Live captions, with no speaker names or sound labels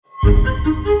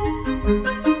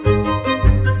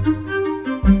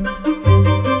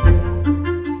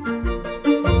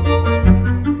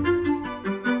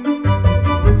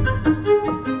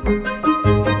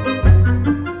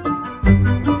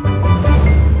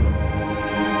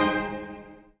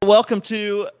Welcome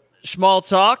to Schmall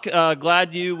Talk.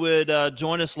 Glad you would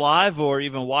join us live or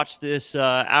even watch this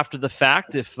after the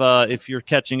fact if you're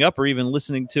catching up or even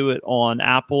listening to it on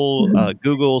Apple,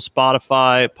 Google,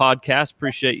 Spotify podcast.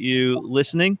 Appreciate you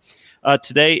listening.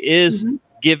 Today is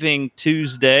Giving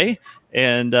Tuesday,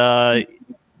 and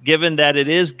given that it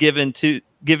is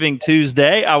Giving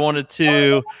Tuesday, I wanted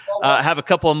to have a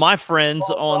couple of my friends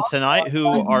on tonight who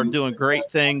are doing great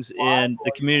things in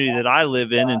the community that I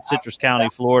live in Citrus County,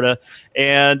 Florida.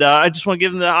 And I just want to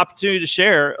give them the opportunity to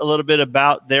share a little bit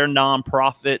about their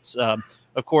nonprofits.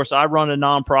 Of course, I run a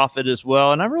nonprofit as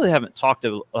well, and I really haven't talked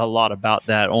a lot about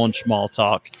that on Schmall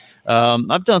Talk.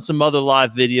 I've done some other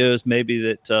live videos, maybe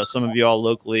that some of you all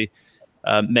locally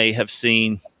may have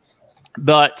seen.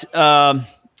 But I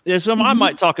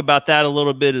might talk about that a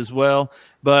little bit as well.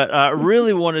 But I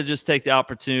really want to just take the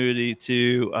opportunity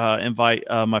to invite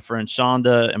my friend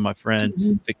Shonda and my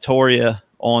friend Victoria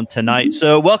on tonight.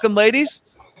 So welcome, ladies.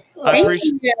 I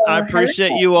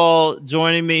appreciate you all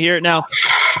joining me here. Now,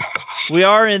 we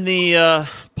are in the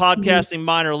podcasting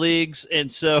minor leagues,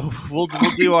 and so we'll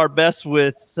do our best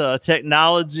with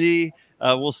technology.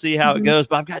 We'll see how it goes,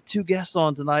 but I've got two guests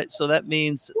on tonight, so that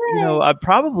means I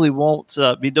probably won't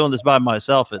be doing this by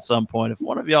myself at some point. If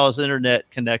one of y'all's internet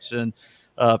connection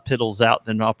piddles out,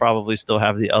 then I'll probably still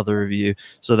have the other of you.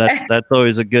 So that's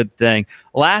always a good thing.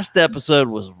 Last episode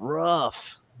was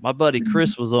rough. My buddy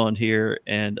Chris was on here,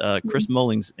 and Chris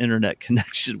Mulling's internet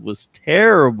connection was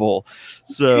terrible.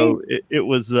 So it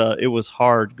was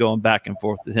hard going back and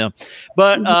forth with him.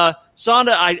 But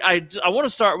Shonda, I want to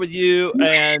start with you,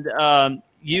 and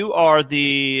you are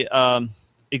the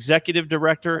executive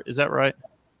director. Is that right?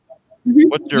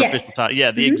 What's your official title? Yeah,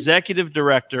 the executive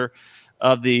director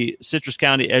of the Citrus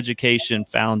County Education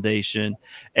Foundation.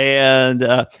 And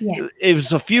it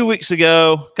was a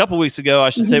couple weeks ago,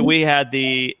 I should say, we had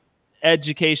the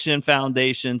Education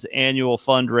Foundation's annual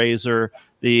fundraiser,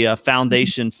 the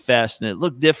Foundation Fest, and it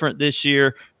looked different this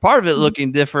year. Part of it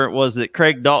looking different was that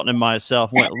Craig Dalton and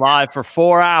myself went live for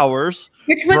 4 hours.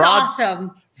 Which was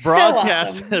awesome.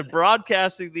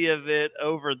 Broadcasting the event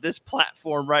over this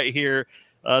platform right here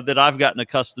that I've gotten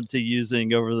accustomed to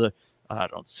using over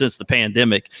since the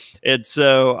pandemic. And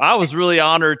so I was really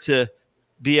honored to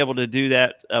be able to do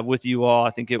that with you all.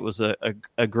 I think it was a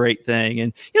great thing.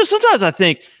 And, sometimes I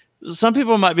think some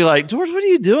people might be like, George, what are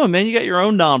you doing, man? You got your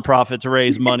own nonprofit to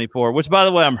raise money for, which, by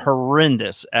the way, I'm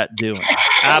horrendous at doing.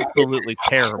 Absolutely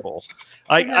terrible.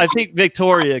 I think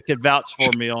Victoria could vouch for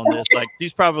me on this. Like,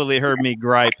 she's probably heard me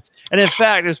gripe. And in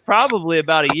fact, it was probably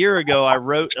about a year ago, I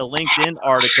wrote a LinkedIn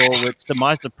article, which to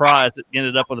my surprise, it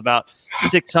ended up with about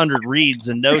 600 reads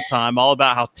in no time, all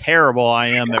about how terrible I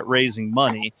am at raising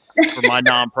money for my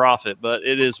nonprofit. But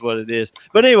it is what it is.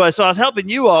 But anyway, so I was helping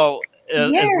you all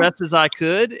as best as I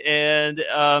could. And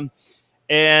I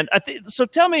think, so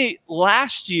tell me,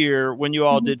 last year when you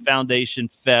all did Foundation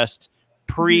Fest,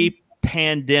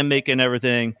 pre-pandemic and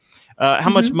everything, how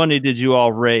much money did you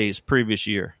all raise previous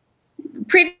year?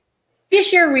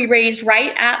 This year we raised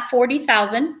right at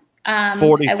 40,000.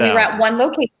 40,000. We were at one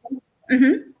location.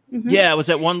 Yeah, it was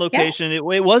at one location. It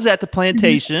was at the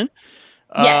Plantation.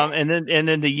 And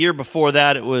then the year before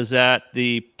that, it was at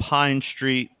the Pine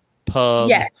Street Pub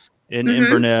in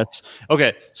Inverness.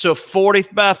 Okay, so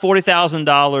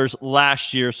 $40,000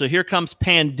 last year. So here comes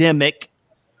pandemic,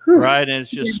 right? And it's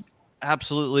just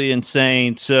absolutely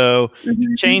insane. So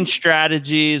change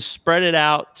strategies, spread it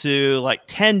out to like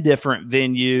 10 different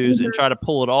venues and try to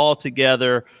pull it all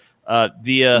together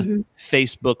via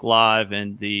Facebook Live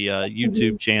and the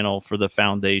YouTube channel for the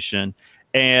foundation.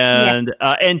 And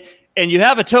you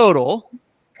have a total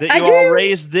that you all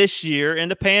raised this year in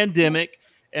the pandemic.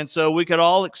 And so we could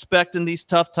all expect in these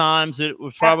tough times, it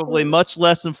was probably much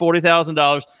less than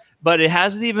 $40,000. But it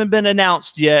hasn't even been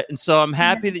announced yet. And so I'm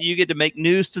happy that you get to make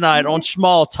news tonight on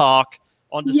Schmall Talk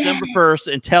on December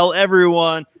 1st and tell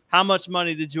everyone how much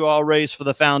money did you all raise for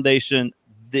the foundation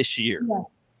this year?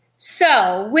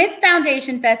 So with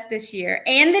Foundation Fest this year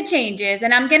and the changes,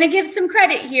 and I'm going to give some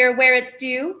credit here where it's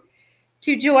due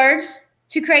to George,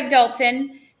 to Craig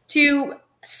Dalton, to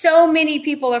so many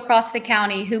people across the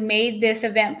county who made this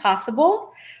event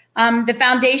possible. The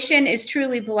foundation is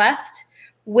truly blessed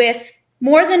with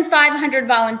more than 500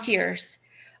 volunteers.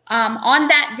 On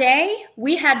that day,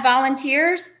 we had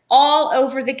volunteers all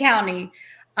over the county.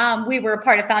 We were a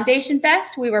part of Foundation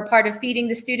Fest. We were part of Feeding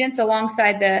the Students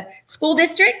alongside the school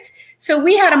district. So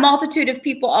we had a multitude of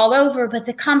people all over, but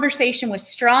the conversation was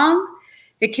strong.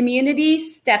 The community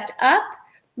stepped up,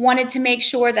 wanted to make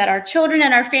sure that our children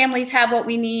and our families have what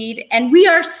we need. And we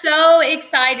are so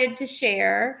excited to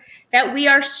share that we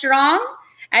are strong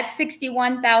at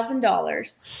 $61,000.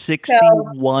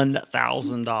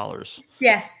 $61,000.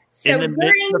 Yes. So in the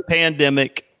midst of the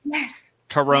pandemic, yes,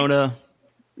 Corona,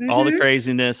 all the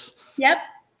craziness. Yep.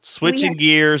 Switching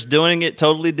gears, doing it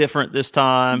totally different this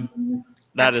time.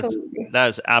 That Absolutely.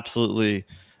 is absolutely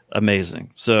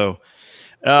amazing. So,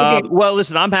 well,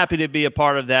 listen, I'm happy to be a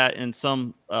part of that in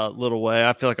some little way.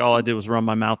 I feel like all I did was run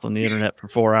my mouth on the internet for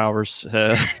 4 hours.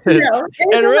 And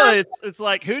really, it's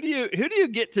like, who do you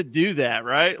get to do that,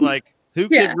 right? Like, who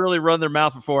could really run their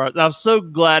mouth for 4 hours? I was so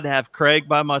glad to have Craig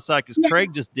by my side because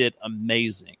Craig just did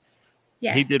amazing.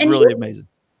 Yes. He did really amazing.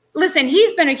 Listen,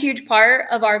 he's been a huge part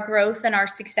of our growth and our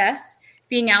success,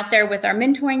 being out there with our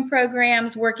mentoring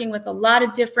programs, working with a lot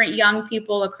of different young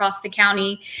people across the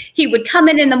county. He would come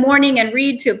in the morning and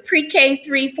read to pre-K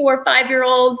 3, 4,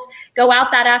 5-year-olds, go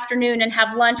out that afternoon and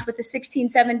have lunch with a 16,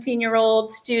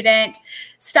 17-year-old student,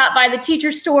 stop by the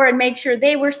teacher store and make sure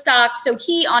they were stocked. So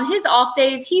he, on his off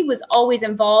days, he was always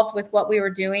involved with what we were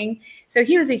doing. So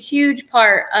he was a huge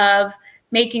part of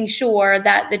making sure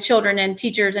that the children and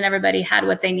teachers and everybody had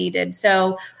what they needed.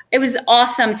 So it was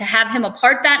awesome to have him a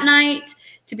part that night,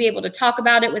 to be able to talk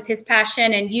about it with his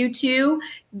passion. And you too,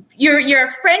 you're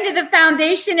a friend of the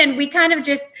foundation, and we kind of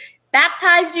just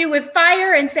baptized you with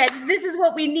fire and said, this is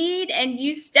what we need. And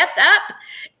you stepped up,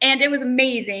 and it was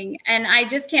amazing. And I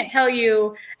just can't tell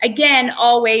you, again,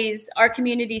 always our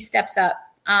community steps up.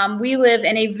 We live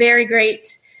in a very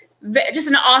great, just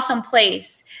an awesome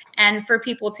place. And for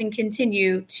people to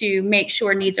continue to make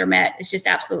sure needs are met is just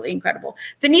absolutely incredible.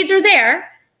 The needs are there.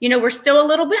 We're still a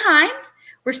little behind.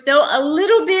 We're still a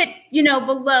little bit,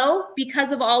 below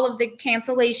because of all of the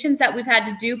cancellations that we've had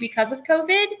to do because of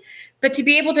COVID. But to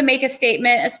be able to make a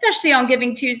statement, especially on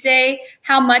Giving Tuesday,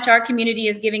 how much our community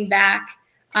is giving back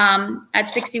at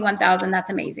 $61,000,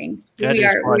 that's amazing. We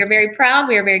are very proud.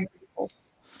 We are very grateful.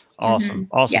 Awesome.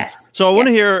 Awesome. Yes. So I want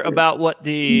to hear about what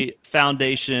the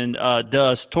foundation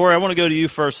does. Tori, I want to go to you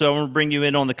first. So I want to bring you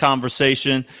in on the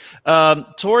conversation.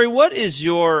 Tori, what is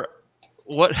your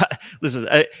listen,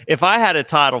 if I had a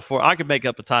title I could make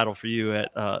up a title for you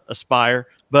at Aspire,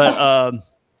 but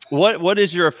what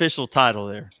is your official title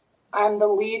there? I'm the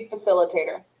lead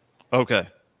facilitator. Okay.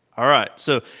 All right.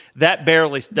 So that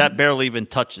barely even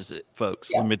touches it,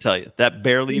 folks. Let me tell you, that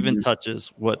barely even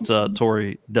touches what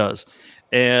Tori does.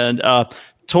 And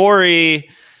Tori,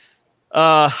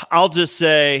 I'll just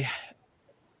say,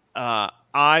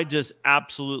 I just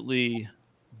absolutely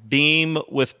beam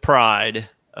with pride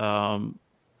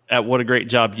at what a great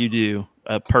job you do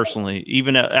personally,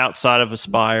 even outside of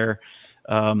Aspire.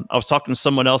 I was talking to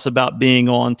someone else about being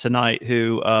on tonight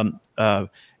who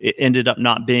it ended up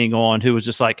not being on, who was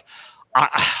just like,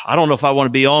 I don't know if I want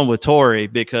to be on with Tori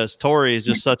because Tori is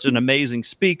just such an amazing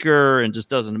speaker and just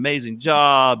does an amazing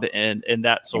job and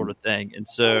that sort of thing. And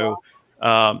so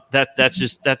that's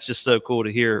just so cool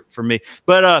to hear from me.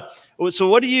 But so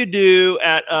what do you do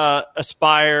at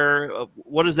Aspire?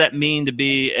 What does that mean to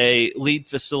be a lead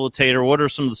facilitator? What are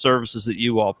some of the services that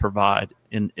you all provide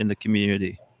in the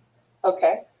community?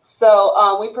 Okay.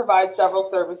 So we provide several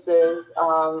services.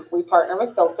 We partner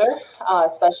with Filter,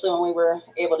 especially when we were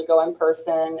able to go in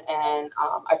person. And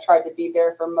I tried to be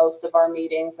there for most of our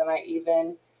meetings. And I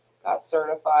even got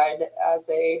certified as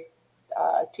a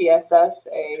TSS,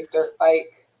 a dirt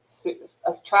bike,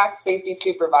 a track safety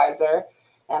supervisor.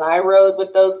 And I rode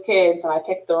with those kids, and I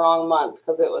picked the wrong month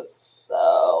because it was so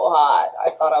hot. I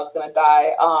thought I was going to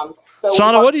die. So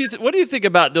Shauna, what do you think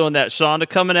about doing that, Shauna,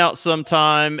 coming out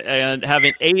sometime and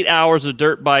having 8 hours of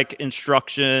dirt bike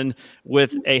instruction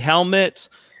with a helmet,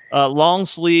 long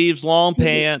sleeves, long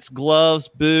pants, gloves,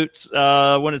 boots,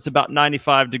 when it's about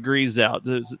 95 degrees out?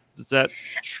 Does that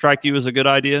strike you as a good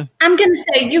idea? I'm going to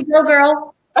say you go,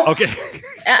 girl. Okay.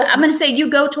 I'm going to say you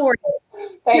go, Tori.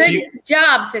 Good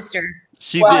job, sister.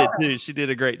 She did too. She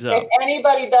did a great job. If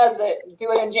anybody does it,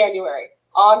 do it in January.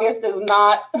 August is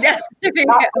not for us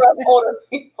older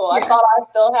people. I thought I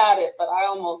still had it, but I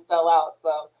almost fell out.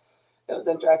 So it was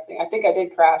interesting. I think I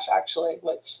did crash, actually,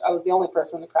 which I was the only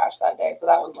person to crash that day. So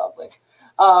that was lovely.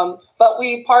 But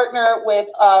we partner with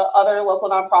other local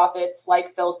nonprofits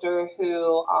like Filter,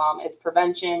 who is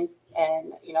prevention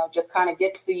and, just kind of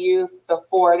gets the youth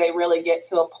before they really get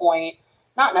to a point,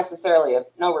 not necessarily of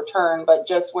no return, but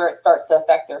just where it starts to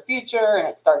affect their future and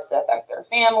it starts to affect their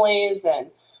families.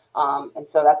 And And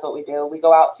so that's what we do. We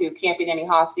go out to Camping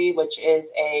Anihasi, which is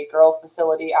a girls'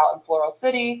 facility out in Floral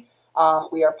City.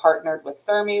 We are partnered with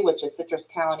CIRMI, which is Citrus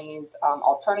County's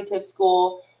alternative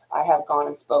school. I have gone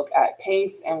and spoke at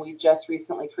PACE, and we just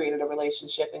recently created a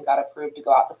relationship and got approved to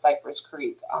go out to Cypress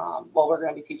Creek. Well, we're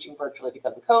going to be teaching virtually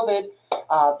because of COVID,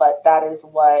 but that is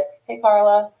what, hey,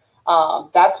 Carla,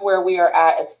 that's where we are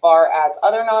at as far as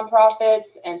other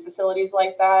nonprofits and facilities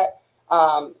like that.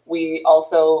 We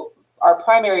also, our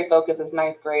primary focus is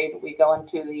 9th grade. We go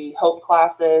into the HOPE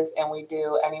classes, and we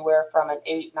do anywhere from an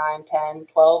 8, 9, 10,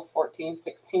 12, 14,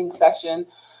 16 session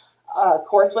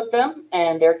course with them,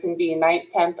 and there can be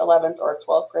 9th, 10th, 11th, or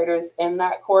 12th graders in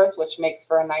that course, which makes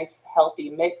for a nice healthy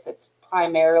mix. It's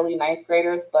primarily 9th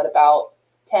graders, but about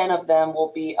 10 of them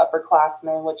will be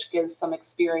upperclassmen, which gives some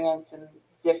experience and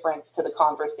difference to the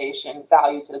conversation,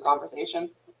 value to the conversation.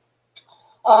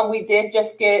 We did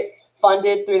just get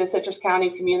funded through the Citrus County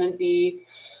Community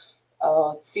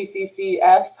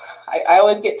CCCF. I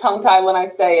always get tongue-tied when I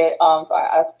say it,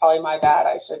 that's probably my bad.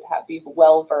 I should be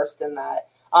well versed in that.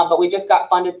 But we just got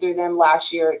funded through them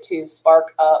last year to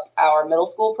spark up our middle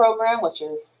school program, which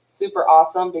is super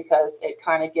awesome because it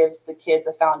kind of gives the kids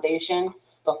a foundation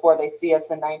before they see us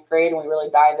in 9th grade. And we really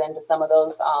dive into some of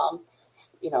those,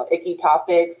 icky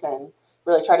topics and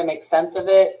really try to make sense of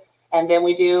it. And then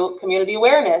we do community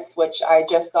awareness, which I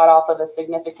just got off of a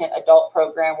significant adult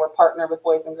program. We're partnered with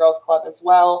Boys and Girls Club as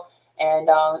well. And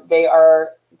they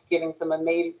are giving some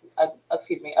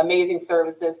amazing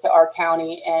services to our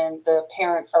county, and the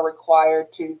parents are required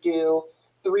to do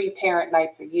 3 parent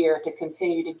nights a year to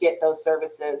continue to get those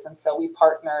services. And so we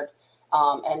partnered,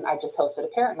 and I just hosted a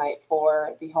parent night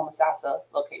for the Homosassa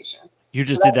location. You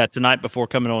just did that tonight before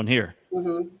coming on here.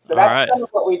 Mm-hmm. So that's some of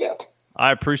what we do.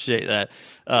 I appreciate that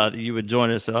you would join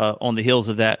us on the heels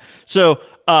of that. So,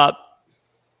 I'm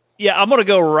going to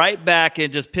go right back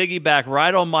and just piggyback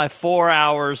right on my 4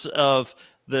 hours of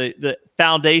the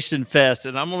Foundation Fest.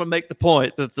 And I'm going to make the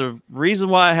point that the reason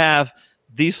why I have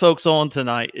these folks on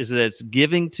tonight is that it's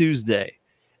Giving Tuesday.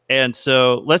 And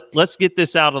so let's get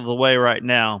this out of the way right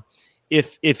now.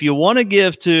 If you want to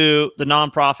give to the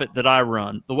nonprofit that I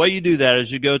run, the way you do that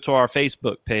is you go to our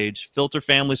Facebook page, Filter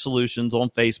Family Solutions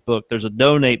on Facebook. There's a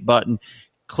donate button.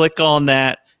 Click on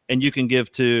that, and you can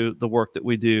give to the work that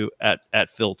we do at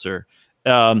Filter.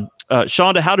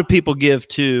 Shonda, how do people give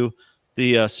to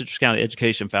the Citrus County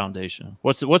Education Foundation?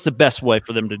 What's the best way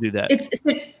for them to do that? It's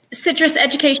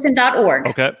citruseducation.org.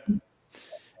 Okay.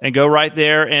 And go right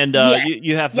there, and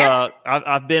you have.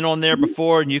 I've been on there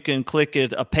before, and you can click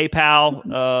it a PayPal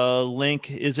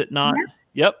link. Is it not?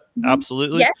 Yeah. Yep,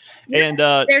 absolutely. Yes. And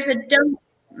there's a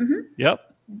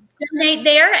Yep. Donate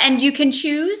there, and you can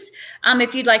choose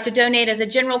if you'd like to donate as a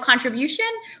general contribution,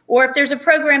 or if there's a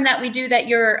program that we do that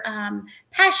you're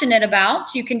passionate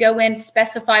about, you can go in,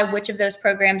 specify which of those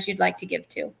programs you'd like to give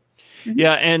to. Mm-hmm.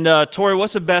 Yeah, and Tori,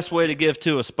 what's the best way to give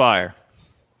to Aspire?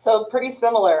 So pretty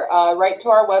similar. Right to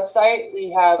our website,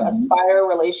 we have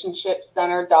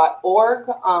aspirerelationshipcenter.org.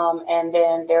 And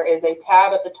then there is a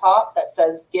tab at the top that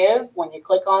says Give. When you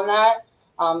click on that,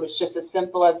 it's just as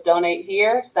simple as donate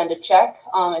here, send a check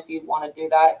if you want to do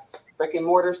that brick and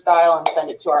mortar style and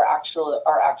send it to our actual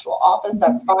office.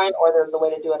 That's fine. Or there's a way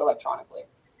to do it electronically.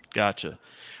 Gotcha.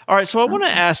 All right. So I want to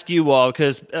ask you all,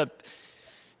 because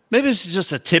maybe this is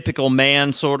just a typical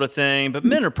man sort of thing, but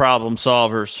men are problem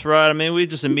solvers, right? I mean, we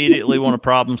just immediately want to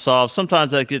problem solve.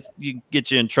 Sometimes that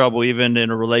get you in trouble, even in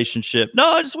a relationship. No,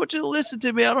 I just want you to listen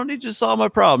to me. I don't need you to solve my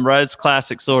problem, right? It's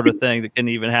classic sort of thing that can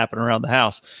even happen around the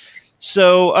house.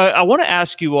 So I want to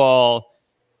ask you all,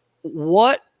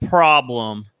 what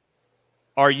problem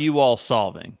are you all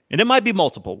solving? And it might be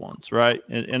multiple ones, right?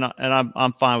 And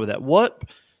I'm fine with that. What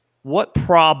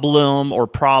problem or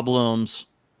problems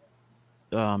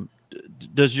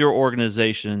does your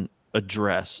organization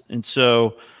address? And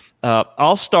so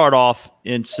I'll start off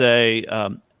and say,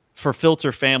 for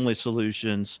Filter Family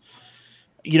Solutions,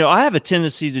 I have a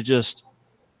tendency to just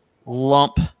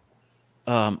lump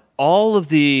all of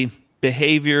the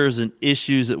behaviors and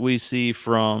issues that we see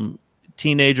from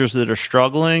teenagers that are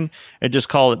struggling and just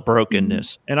call it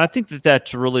brokenness. And I think that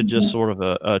that's really just sort of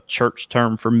a church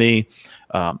term for me.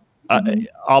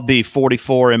 I'll be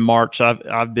 44 in March.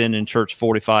 I've been in church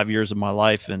 45 years of my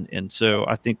life. And so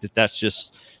I think that that's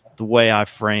just the way I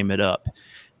frame it up.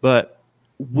 But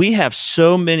we have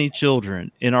so many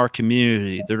children in our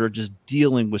community that are just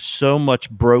dealing with so much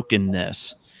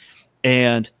brokenness.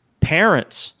 And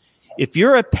parents, if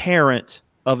you're a parent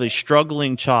of a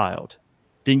struggling child,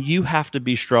 then you have to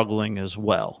be struggling as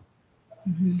well.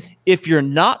 Mm-hmm. If you're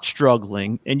not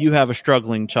struggling and you have a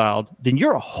struggling child, then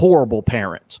you're a horrible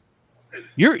parent.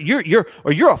 You're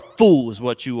a fool is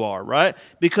what you are, right?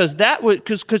 Because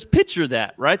because picture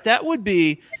that, right? That would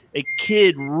be a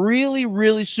kid really,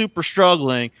 really super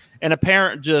struggling and a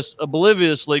parent just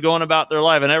obliviously going about their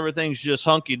life and everything's just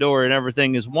hunky-dory and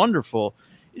everything is wonderful.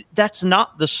 That's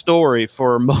not the story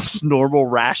for most normal,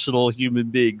 rational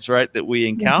human beings, right? That we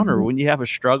encounter. Mm-hmm. When you have a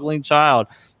struggling child,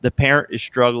 the parent is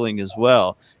struggling as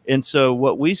well. And so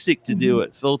what we seek to do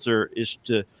at Filter is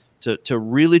to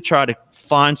really try to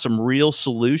find some real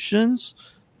solutions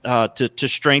to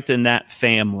strengthen that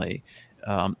family.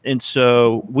 And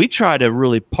so we try to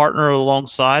really partner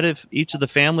alongside of each of the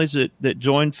families that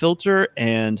join Filter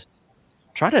and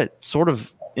try to sort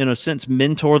of, in a sense,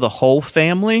 mentor the whole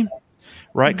family.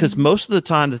 Right. Because most of the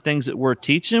time, the things that we're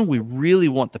teaching, we really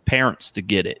want the parents to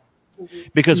get it,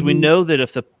 because we know that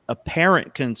if a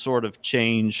parent can sort of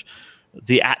change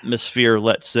the atmosphere,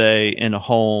 let's say, in a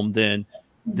home, then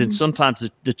sometimes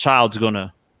the child's going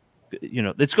to,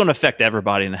 it's going to affect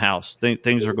everybody in the house.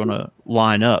 Things are going to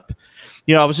line up.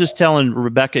 I was just telling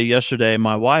Rebecca yesterday,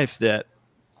 my wife, that,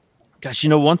 gosh,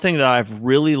 one thing that I've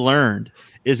really learned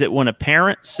is that when a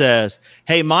parent says,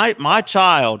 hey, my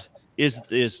child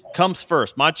comes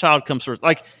first. My child comes first.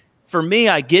 Like, for me,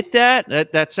 I get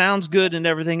that sounds good and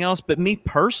everything else. But me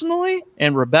personally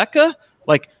and Rebecca,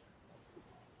 like,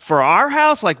 for our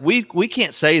house, like, we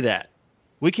can't say that.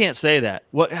 We can't say that.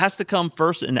 What has to come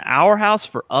first in our house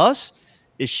for us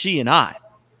is she and I.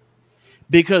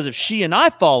 Because if she and I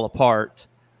fall apart,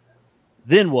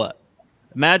 then what?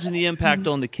 Imagine the impact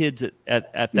on the kids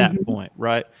at that point,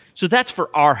 right? So that's for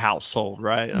our household,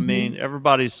 right? I mean,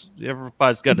 everybody's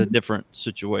got a different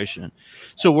situation.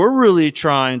 So we're really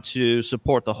trying to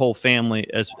support the whole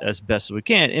family as best as we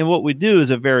can. And what we do is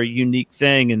a very unique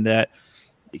thing in that,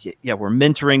 we're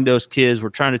mentoring those kids. We're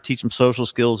trying to teach them social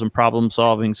skills and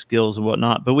problem-solving skills and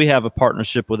whatnot. But we have a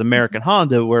partnership with American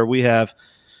Honda where we have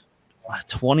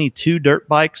 22 dirt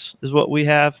bikes is what we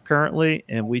have currently.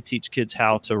 And we teach kids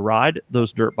how to ride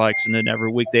those dirt bikes. And then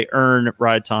every week they earn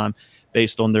ride time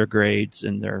based on their grades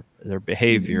and their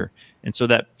behavior. And so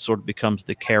that sort of becomes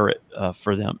the carrot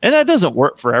for them. And that doesn't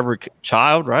work for every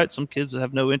child, right? Some kids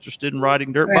have no interest in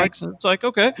riding dirt bikes. And it's like,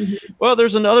 okay, well,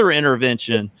 there's another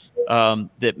intervention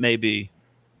that maybe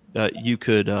you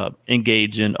could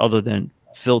engage in other than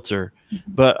Filter.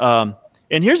 But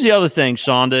and here's the other thing,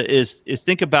 Shonda, is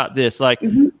think about this. Like,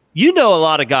 a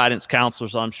lot of guidance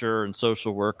counselors, I'm sure, and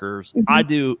social workers. I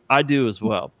do as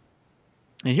well.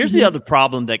 And here's the other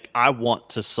problem that I want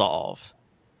to solve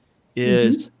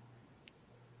is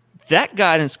that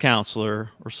guidance counselor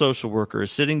or social worker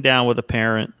is sitting down with a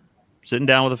parent, sitting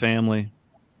down with a family.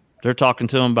 They're talking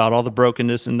to them about all the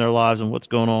brokenness in their lives and what's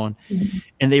going on.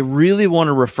 And they really want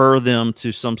to refer them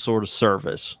to some sort of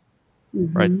service,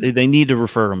 right? They need to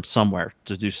refer them somewhere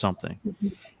to do something.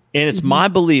 And it's my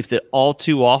belief that all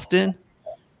too often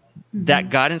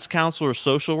that guidance counselor or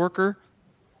social worker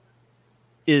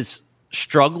is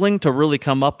struggling to really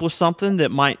come up with something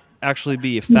that might actually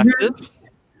be effective.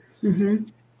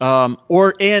 And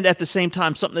at the same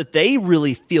time, something that they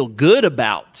really feel good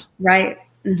about. Right.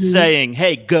 Saying,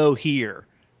 hey, go here.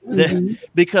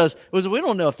 Because we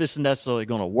don't know if this is necessarily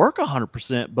going to work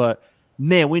 100%, but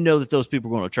man, we know that those people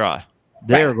are going to try.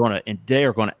 They are going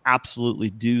to absolutely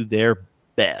do their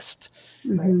best.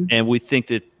 And we think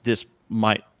that this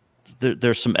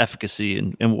there's some efficacy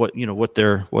in what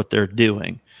they're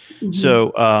doing.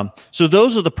 So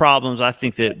those are the problems I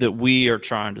think that we are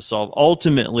trying to solve.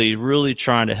 Ultimately, really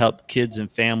trying to help kids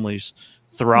and families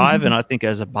thrive. And I think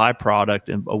as a byproduct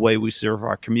and a way we serve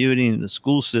our community and the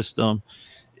school system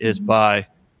is by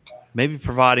maybe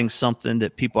providing something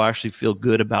that people actually feel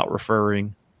good about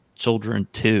referring children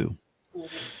to.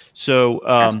 So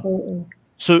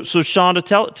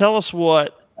Shonda, tell us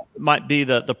what might be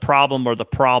the problem or the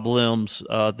problems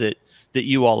that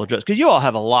you all address, because you all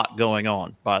have a lot going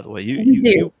on, by the way. You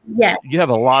do. Yes. You have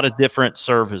a lot of different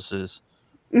services.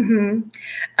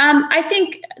 I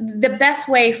think the best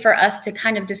way for us to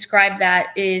kind of describe that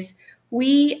is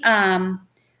we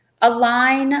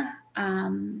align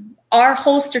our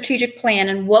whole strategic plan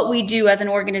and what we do as an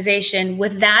organization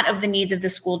with that of the needs of the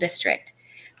school district.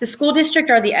 The school district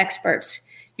are the experts.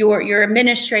 Your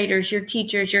administrators, your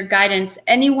teachers, your guidance,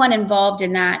 anyone involved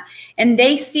in that. And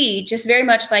they see, just very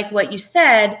much like what you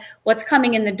said, what's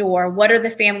coming in the door, what are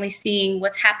the families seeing,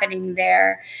 what's happening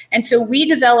there. And so we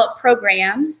develop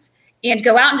programs and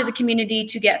go out into the community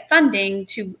to get funding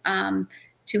to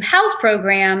house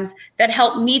programs that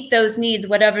help meet those needs,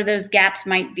 whatever those gaps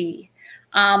might be.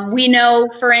 We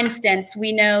know, for instance,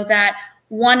 that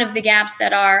one of the gaps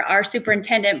that our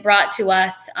superintendent brought to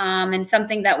us, and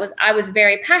something that I was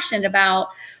very passionate about,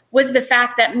 was the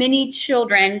fact that many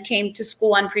children came to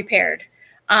school unprepared,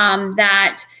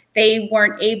 that they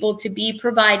weren't able to be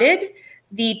provided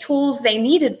the tools they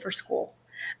needed for school.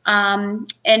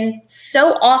 And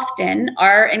so often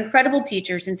our incredible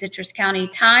teachers in Citrus County,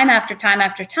 time after time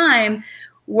after time,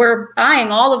 were buying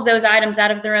all of those items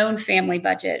out of their own family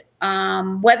budget,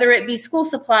 whether it be school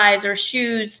supplies or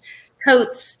shoes,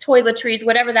 coats, toiletries,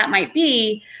 whatever that might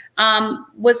be,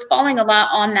 was falling a lot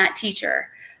on that teacher.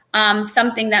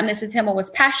 Something that Mrs. Himmel was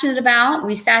passionate about.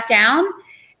 We sat down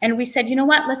and we said, you know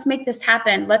what, let's make this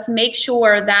happen. Let's make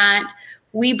sure that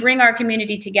we bring our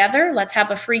community together. Let's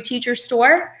have a free teacher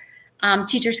store.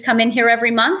 Teachers come in here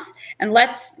every month, and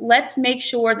let's make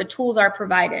sure the tools are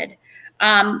provided.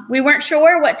 We weren't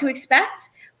sure what to expect.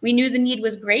 We knew the need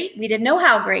was great. We didn't know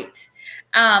how great.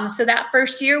 So that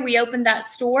first year we opened that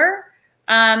store,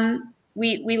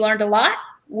 we learned a lot.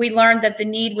 We learned that the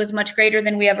need was much greater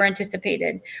than we ever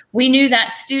anticipated. We knew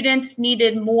that students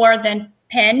needed more than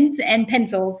pens and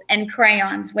pencils and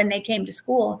crayons when they came to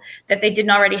school that they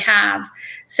didn't already have.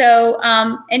 So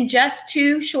in just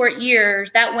 2 short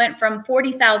years, that went from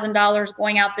 $40,000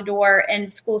 going out the door in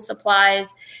school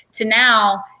supplies to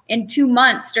now in 2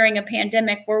 months during a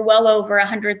pandemic, we're well over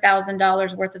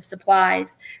 $100,000 worth of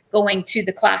supplies going to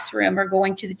the classroom or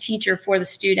going to the teacher for the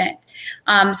student.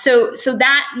 So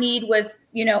that need was,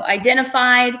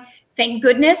 identified. Thank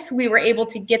goodness we were able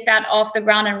to get that off the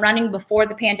ground and running before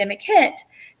the pandemic hit,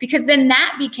 because then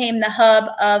that became the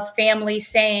hub of families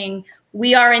saying,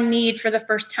 we are in need for the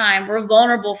first time. We're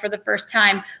vulnerable for the first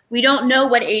time. We don't know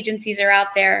what agencies are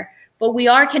out there, but we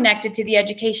are connected to the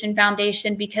Education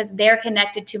Foundation because they're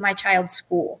connected to my child's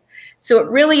school. So it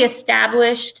really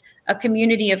established a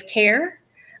community of care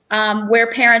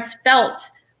where parents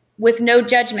felt with no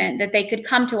judgment that they could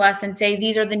come to us and say,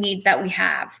 these are the needs that we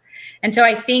have. And so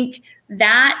I think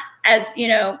that, as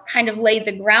kind of laid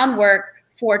the groundwork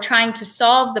for trying to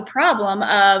solve the problem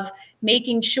of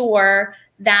making sure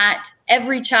that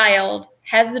every child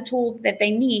has the tools that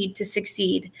they need to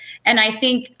succeed. And I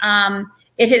think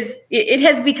it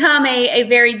has become a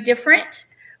very different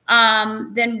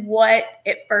than what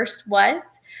it first was.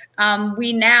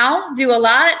 We now do a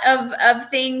lot of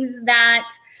things that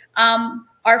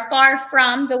are far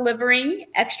from delivering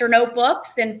extra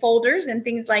notebooks and folders and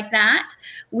things like that.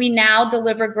 We now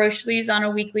deliver groceries on a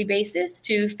weekly basis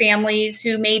to families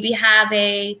who maybe have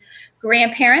a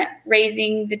grandparent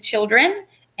raising the children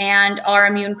and are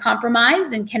immune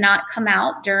compromised and cannot come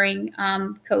out during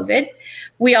COVID.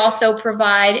 We also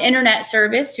provide internet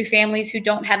service to families who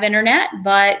don't have internet,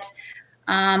 but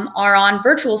are on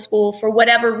virtual school for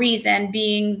whatever reason,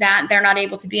 being that they're not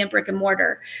able to be in brick and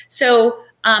mortar. So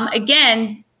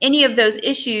again, any of those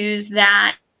issues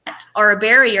that are a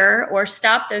barrier or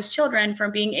stop those children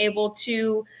from being able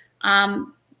to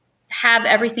have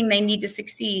everything they need to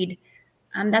succeed,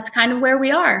 that's kind of where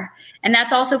we are. And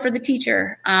that's also for the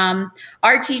teacher.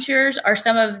 Our teachers are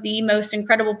some of the most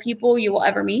incredible people you will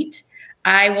ever meet.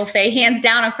 I will say hands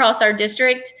down across our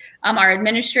district, our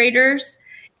administrators.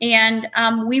 And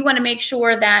we want to make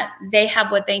sure that they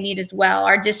have what they need as well.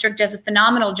 Our district does a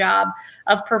phenomenal job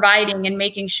of providing and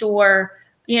making sure,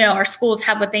 our schools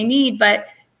have what they need. But,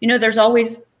 there's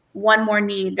always one more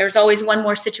need. There's always one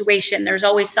more situation. There's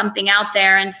always something out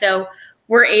there. And so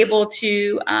we're able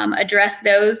to address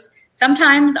those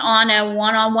sometimes on a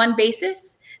one-on-one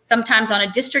basis, sometimes on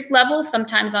a district level,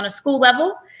 sometimes on a school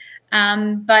level.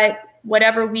 But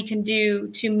whatever we can do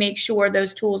to make sure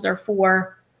those tools are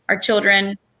for our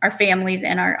children, our families,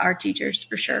 and our teachers,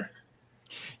 for sure.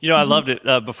 I loved it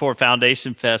before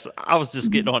Foundation Fest. I was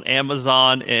just getting on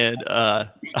Amazon, and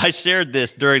I shared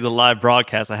this during the live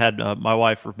broadcast. I had my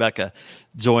wife, Rebecca,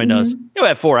 join us. We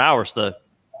had 4 hours to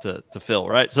fill,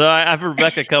 right? So I have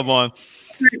Rebecca come on,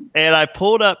 and I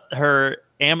pulled up her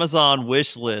Amazon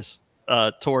wish list.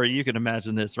 Tori, you can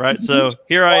imagine this, right? So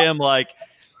here I am like,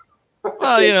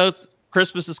 well,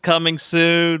 Christmas is coming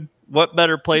soon. What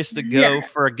better place to go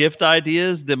for gift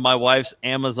ideas than my wife's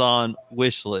Amazon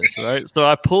wish list, right? So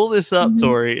I pull this up,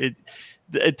 Tori.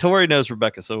 Tori knows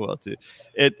Rebecca so well too.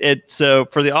 So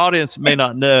for the audience who may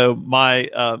not know, my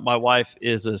wife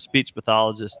is a speech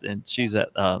pathologist, and she's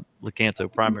at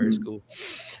Lecanto Primary School.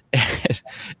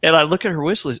 And I look at her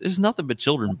wish list. It's nothing but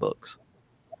children's books.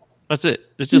 That's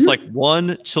it. It's just like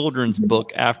one children's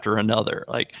book after another.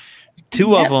 Like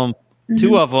two of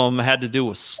them had to do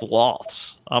with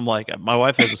sloths. I'm like, my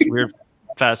wife has this weird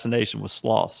fascination with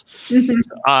sloths. So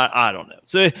I don't know.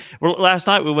 So last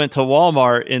night we went to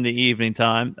Walmart in the evening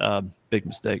time. big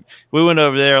mistake. We went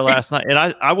over there last night, and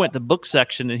I went to book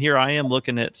section, and here I am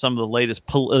looking at some of the latest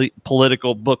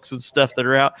political books and stuff that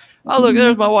are out. Oh, look,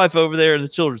 there's my wife over there in the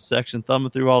children's section thumbing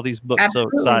through all these books.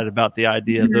 Absolutely. So excited about the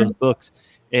idea of those books.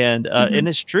 And and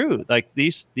it's true. Like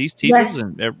these teachers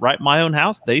and right in my own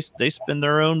house, they spend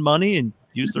their own money and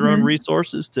use their own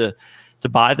resources to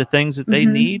buy the things that they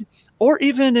need. Or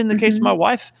even in the case of my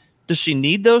wife, does she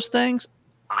need those things?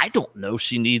 I don't know.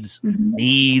 She needs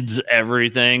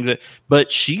everything,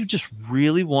 but she just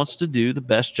really wants to do the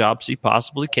best job she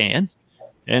possibly can,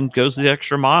 and goes the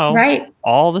extra mile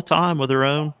all the time with her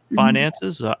own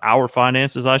finances, our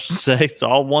finances, I should say. It's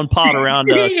all one pot around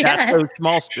Cat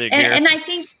Small Stick here. And I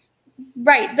think,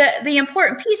 the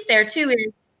important piece there too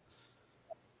is,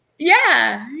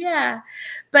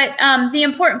 but the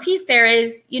important piece there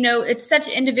is, it's such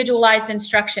individualized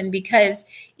instruction, because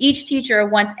each teacher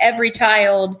wants every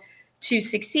child to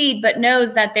succeed, but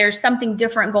knows that there's something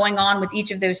different going on with each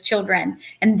of those children.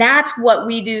 And that's what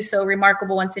we do so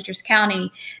remarkable in Citrus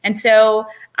County. And so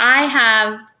I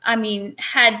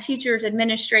had teachers,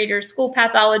 administrators, school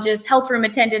pathologists, health room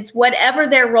attendants, whatever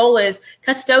their role is,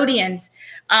 custodians,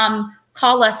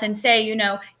 call us and say,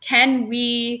 can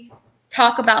we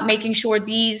talk about making sure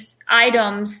these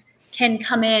items can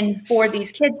come in for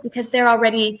these kids, because they're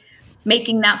already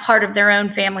making that part of their own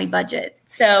family budget.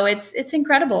 So it's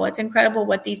incredible. It's incredible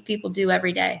what these people do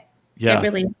every day. Yeah. It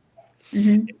really.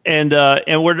 And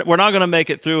we're not going to make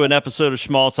it through an episode of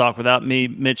Small Talk without me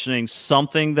mentioning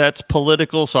something that's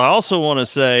political. So I also want to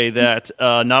say that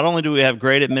not only do we have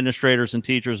great administrators and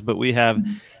teachers, but we have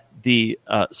the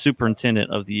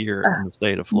superintendent of the year in the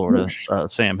state of Florida,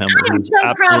 Sam Himmel. I'm so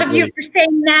proud of you for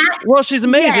saying that. Well, she's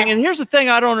amazing. Yes. And here's the thing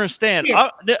I don't understand. I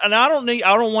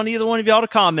don't want either one of y'all to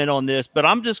comment on this, but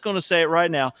I'm just going to say it right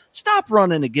now. Stop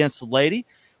running against the lady.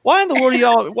 Why in the world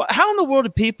how in the world do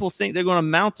people think they're going to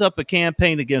mount up a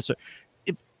campaign against her?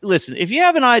 Listen, if you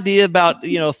have an idea about,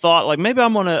 thought like maybe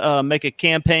I'm going to make a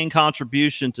campaign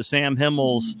contribution to Sam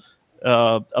Himmel's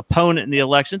opponent in the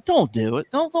election, don't do it.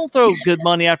 Don't throw good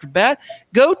money after bad.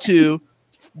 Go to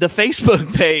the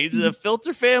Facebook page of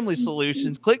Filter Family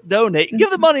Solutions, click donate, and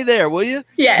give the money there, will you?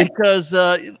 Yeah. Because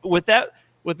with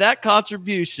that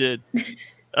contribution,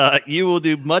 you will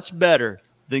do much better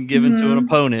than giving to an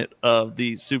opponent of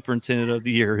the superintendent of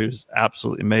the year, who's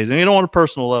absolutely amazing. On a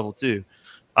personal level too.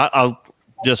 I'm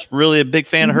just really a big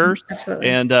fan of hers. Absolutely.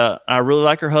 And I really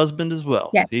like her husband as well.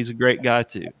 Yeah. He's a great guy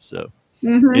too. So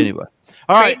anyway.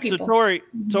 All right. People. So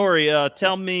Tori,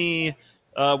 tell me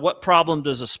what problem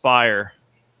does Aspire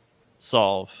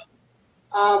solve?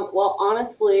 Well,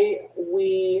 honestly,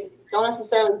 we don't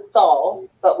necessarily solve,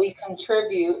 but we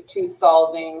contribute to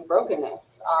solving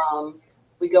brokenness.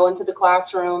 We go into the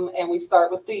classroom and we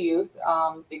start with the youth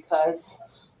because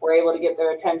we're able to get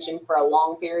their attention for a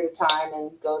long period of time and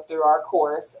go through our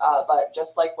course. But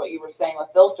just like what you were saying with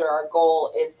Filter, our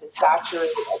goal is to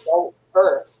saturate adults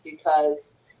first,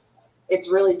 because it's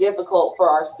really difficult for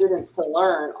our students to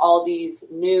learn all these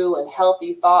new and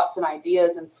healthy thoughts and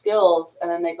ideas and skills. And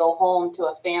then they go home to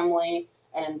a family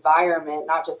and environment,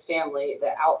 not just family,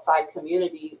 the outside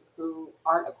community, who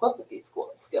aren't equipped with these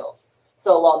skills.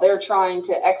 So while they're trying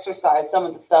to exercise some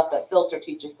of the stuff that Filter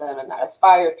teaches them and that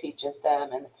Aspire teaches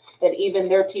them, and that even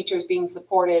their teachers being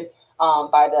supported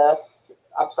by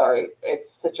it's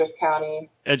Citrus County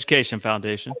Education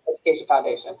Foundation.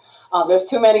 There's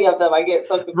too many of them. I get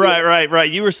so confused.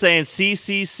 Right. You were saying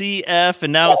CCCF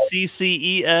and now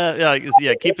CCEF.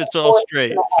 Yeah, keep it all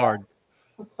straight. It's hard.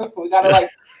 We got to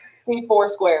C4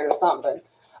 squared or something.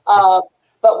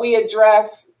 But we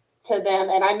address to them,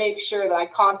 and I make sure that I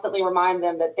constantly remind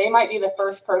them that they might be the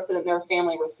first person in their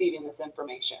family receiving this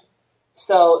information.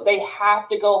 So they have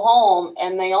to go home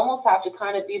and they almost have to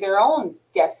kind of be their own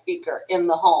guest speaker in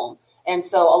the home. And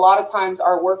so a lot of times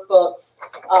our workbooks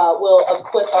will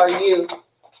equip our youth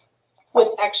with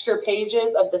extra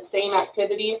pages of the same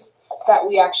activities that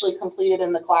we actually completed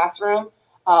in the classroom,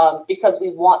 because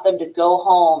we want them to go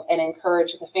home and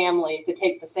encourage the family to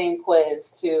take the same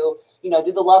quiz, to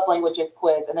do the love languages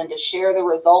quiz, and then to share the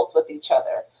results with each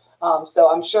other. So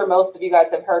I'm sure most of you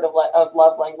guys have heard of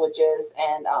love languages,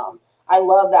 and I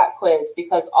love that quiz,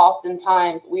 because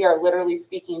oftentimes we are literally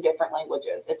speaking different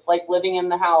languages. It's like living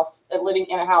in a house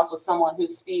with someone who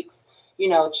speaks,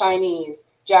 Chinese,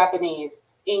 Japanese,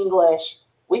 English.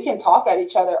 We can talk at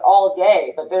each other all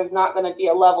day, but there's not going to be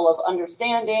a level of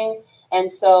understanding.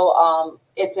 And so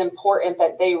it's important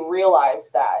that they realize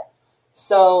that.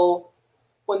 So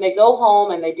when they go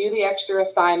home and they do the extra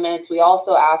assignments, we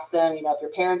also ask them, if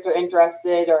your parents are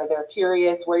interested or they're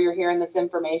curious where you're hearing this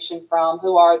information from,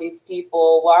 who are these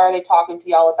people? Why are they talking to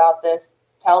y'all about this?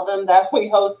 Tell them that we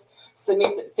host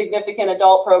significant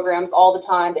adult programs all the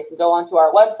time. They can go onto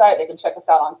our website. They can check us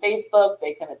out on Facebook.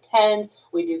 They can attend.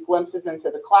 We do glimpses into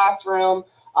the classroom.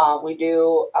 We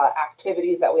do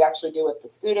activities that we actually do with the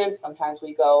students. Sometimes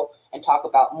we go and talk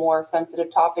about more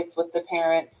sensitive topics with the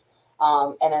parents.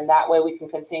 And then that way we can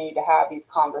continue to have these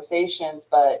conversations.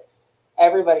 But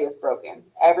everybody is broken.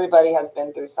 Everybody has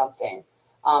been through something.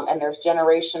 And there's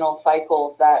generational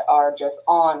cycles that are just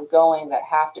ongoing that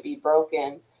have to be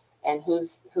broken. And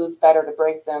who's better to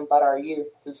break them but our youth,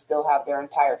 who still have their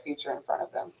entire future in front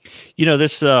of them.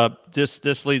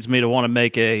 This leads me to want to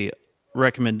make a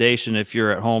recommendation. If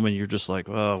you're at home and you're just like,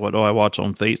 oh, what do I watch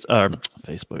on Facebook,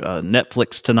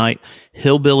 Netflix tonight?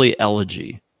 Hillbilly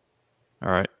Elegy. All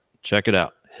right, check it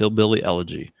out. Hillbilly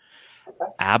Elegy.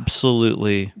 Okay.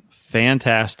 Absolutely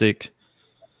fantastic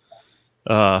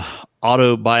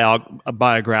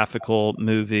autobiographical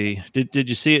movie. Did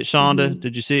you see it, Shonda? Mm-hmm.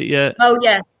 Did you see it yet? Oh,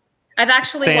 yes. I've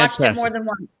actually watched it more than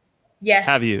once. Yes.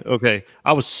 Have you? Okay.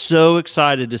 I was so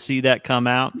excited to see that come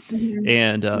out. Mm-hmm.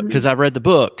 And because I read the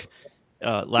book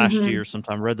last year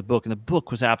sometime, read the book, and the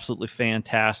book was absolutely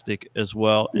fantastic as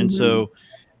well. Mm-hmm. And so,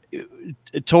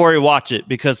 Tori, watch it,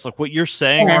 because like what you're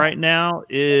saying right now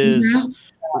is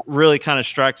really kind of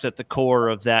strikes at the core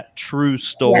of that true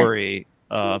story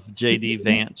of JD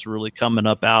Vance really coming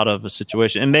up out of a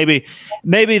situation. And maybe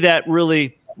that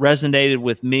really resonated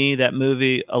with me, that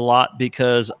movie, a lot,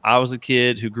 because I was a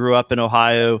kid who grew up in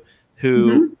Ohio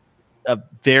who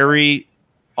very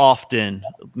often,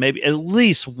 maybe at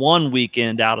least one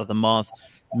weekend out of the month,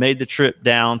 made the trip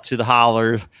down to the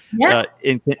holler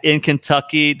in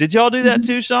Kentucky. Did y'all do that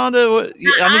too, Shonda?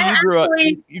 I mean,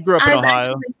 you grew up in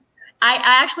Ohio. I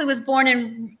actually was born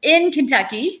in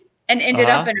Kentucky and ended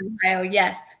up in Ohio.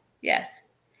 Yes.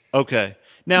 Okay.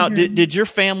 Now, did your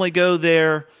family go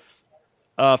there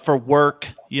for work,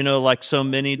 like so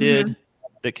many did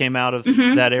that came out of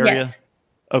that area? Yes.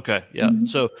 Okay. Yeah.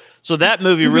 So that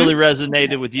movie really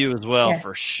resonated with you as well,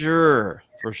 for sure.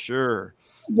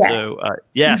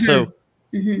 Yeah. So,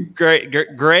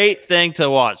 great thing to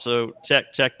watch. So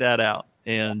check that out,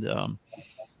 and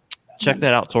check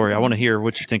that out, Tori. I want to hear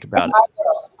what you think about it.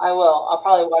 I will. I'll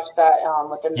probably watch that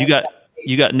within. You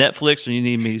got Netflix, or you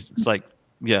need me? It's like,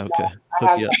 yeah, okay.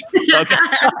 Hook you up. Okay.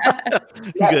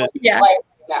 Good. Yeah.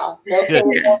 Now,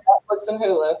 Netflix and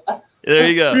Hulu. There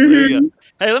you go.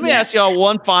 Hey, let me ask y'all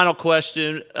one final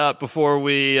question before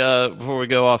we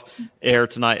go off air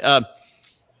tonight.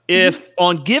 If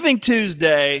on Giving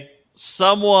Tuesday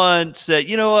someone said,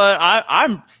 you know what,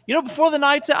 I'm before the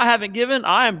night's out, I haven't given,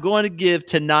 I am going to give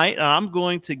tonight, and I'm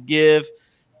going to give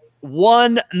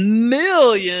 $1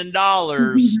 million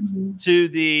to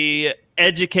the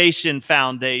Education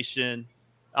Foundation.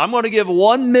 I'm going to give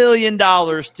 $1 million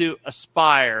to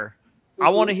Aspire. I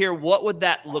want to hear, what would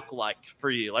that look like for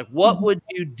you? Like, what would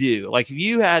you do? Like, if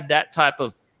you had that type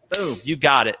of, boom, you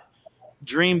got it,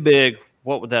 dream big,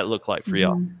 what would that look like for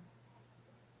y'all?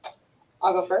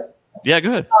 I'll go first. Yeah, go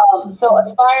ahead. So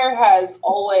Aspire has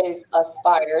always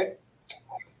aspired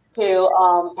to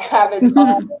have its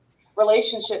own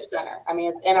relationship center. I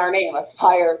mean, it's in our name,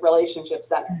 Aspire Relationship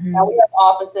Center. Now, we have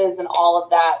offices and all of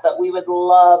that, but we would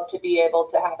love to be able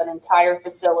to have an entire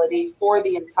facility for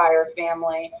the entire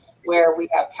family, where we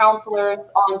have counselors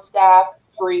on staff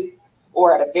free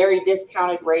or at a very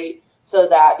discounted rate, so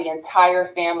that the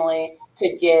entire family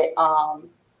could get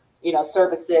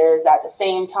services at the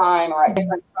same time or at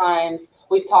different times.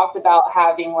 We've talked about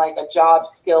having like a job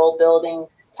skill building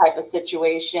type of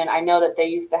situation. I know that they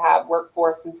used to have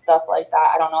workforce and stuff like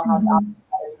that. I don't know how that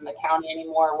is in the county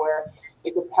anymore, where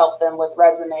we could help them with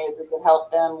resumes. We could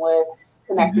help them with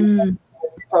connecting them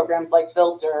with programs like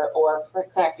Filter, or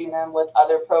connecting them with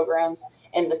other programs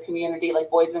in the community, like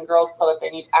Boys and Girls Club, if they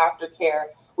need aftercare.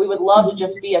 We would love to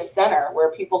just be a center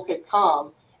where people could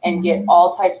come and get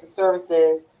all types of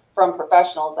services from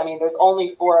professionals. I mean, there's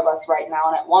only 4 of us right now,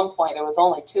 and at one point there was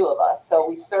only 2 of us. So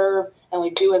we serve and we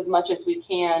do as much as we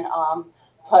can,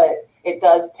 but it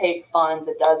does take funds.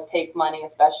 It does take money,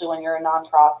 especially when you're a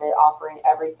nonprofit offering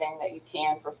everything that you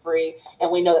can for free. And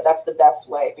we know that that's the best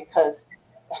way, because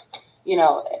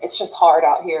it's just hard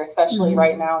out here, especially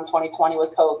right now in 2020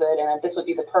 with COVID. And this would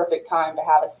be the perfect time to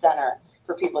have a center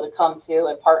for people to come to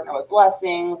and partner with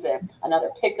Blessings and another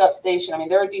pickup station. I mean,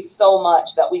 there would be so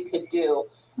much that we could do.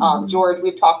 George,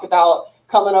 we've talked about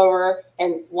coming over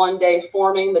and one day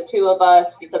forming the 2 of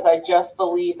us, because I just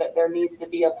believe that there needs to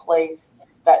be a place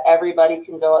that everybody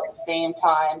can go at the same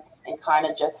time and kind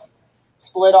of just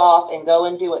split off and go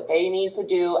and do what they need to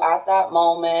do at that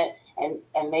moment,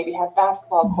 and maybe have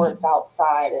basketball courts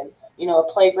outside, and a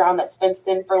playground that's fenced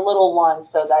in for little ones,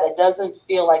 so that it doesn't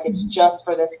feel like it's just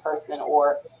for this person,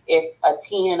 or if a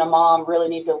teen and a mom really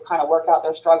need to kind of work out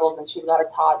their struggles and she's got a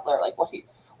toddler, like what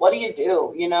do you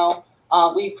do? You know,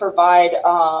 we provide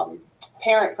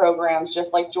parent programs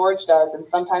just like George does, and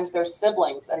sometimes they're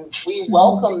siblings, and we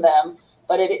welcome them,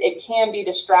 but it can be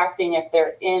distracting if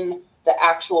they're in the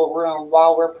actual room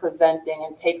while we're presenting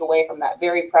and take away from that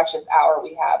very precious hour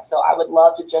we have. So I would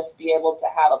love to just be able to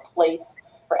have a place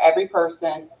for every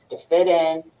person to fit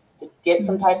in, to get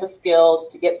some type of skills,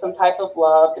 to get some type of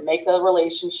love, to make a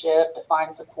relationship, to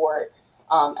find support.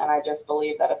 And I just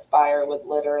believe that Aspire would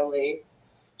literally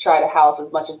try to house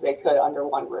as much as they could under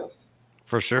one roof.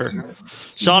 For sure.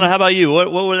 Shauna, how about you?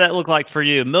 What would that look like for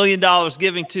you? $1 Million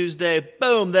Giving Tuesday.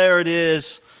 Boom, there it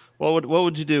is. What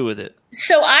would you do with it?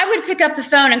 So I would pick up the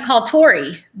phone and call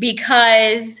Tori,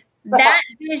 because that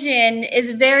vision is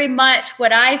very much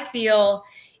what I feel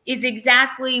is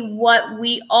exactly what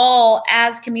we all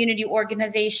as community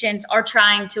organizations are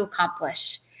trying to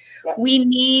accomplish. Yep. We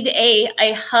need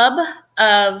a hub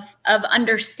of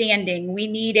understanding. We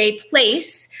need a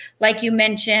place, like you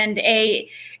mentioned, a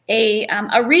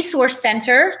resource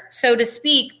center, so to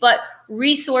speak, but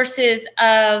resources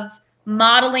of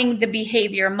modeling the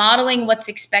behavior, modeling what's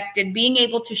expected, being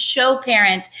able to show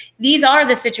parents, these are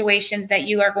the situations that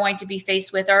you are going to be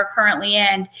faced with or are currently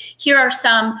in. Here are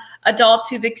some adults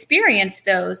who've experienced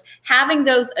those. Having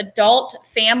those adult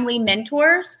family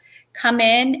mentors come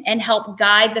in and help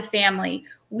guide the family.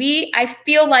 I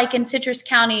feel like in Citrus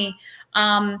County,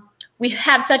 we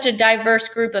have such a diverse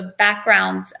group of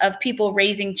backgrounds of people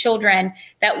raising children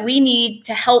that we need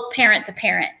to help parent the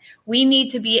parent. We need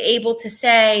to be able to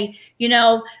say, you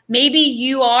know, maybe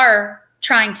you are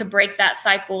trying to break that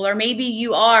cycle, or maybe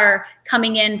you are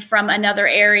coming in from another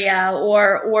area,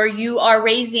 or you are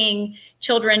raising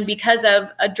children because of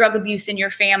a drug abuse in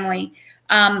your family,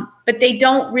 but they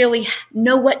don't really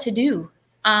know what to do.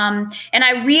 And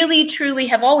I really, truly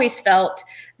have always felt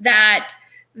that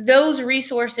those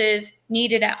resources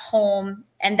needed at home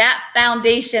and that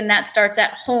foundation that starts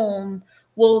at home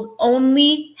will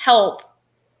only help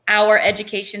our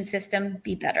education system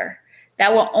be better.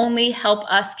 That will only help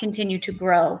us continue to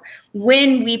grow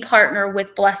when we partner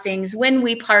with Blessings, when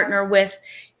we partner with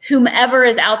whomever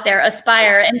is out there,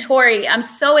 Aspire. And Tori, I'm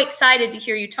so excited to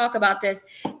hear you talk about this,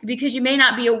 because you may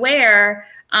not be aware,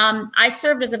 I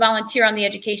served as a volunteer on the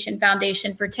Education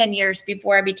Foundation for 10 years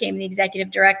before I became the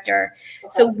executive director. Okay.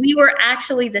 So we were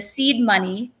actually the seed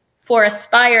money for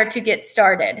Aspire to get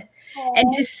started.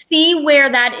 And to see where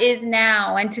that is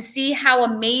now, and to see how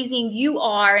amazing you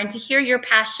are, and to hear your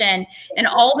passion and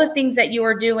all the things that you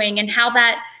are doing, and how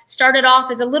that started off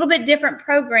as a little bit different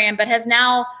program, but has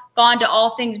now gone to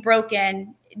All Things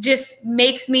Broken, just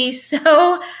makes me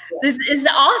so, this is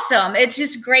awesome. It's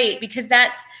just great, because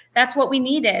that's what we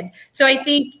needed. So I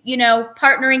think, you know,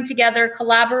 partnering together,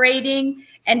 collaborating,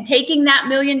 and taking that $1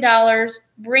 million,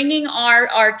 bringing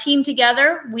our team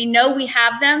together. We know we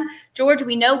have them. George,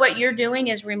 we know what you're doing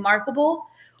is remarkable.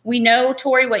 We know,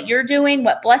 Tori, what you're doing,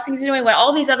 what Blessings is doing, what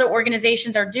all these other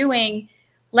organizations are doing.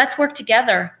 Let's work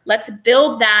together. Let's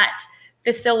build that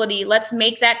facility. Let's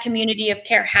make that community of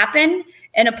care happen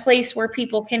in a place where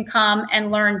people can come and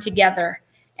learn together.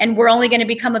 And we're only going to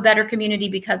become a better community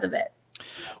because of it.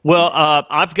 Well,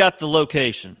 I've got the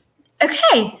location.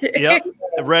 Okay. Yep.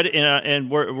 Ready, and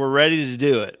we're ready to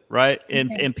do it, right?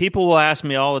 And people will ask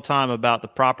me all the time about the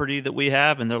property that we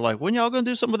have, and they're like, "When y'all gonna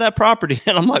do something with that property?"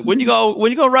 And I'm like, "When you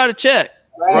go write a check,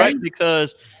 right?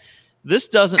 Because this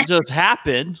doesn't just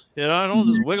happen. You know, I don't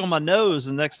just wiggle my nose,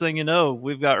 and next thing you know,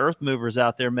 we've got earth movers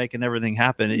out there making everything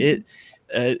happen. It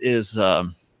is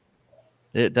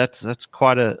that's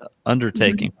quite a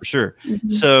undertaking for sure. Mm-hmm.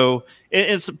 So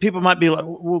it's people might be like,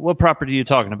 "What property are you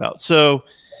talking about?" So.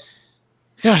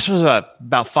 Gosh, it was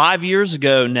about 5 years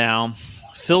ago now.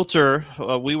 Filter,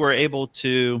 we were able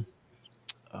to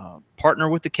partner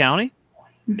with the county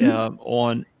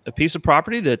on a piece of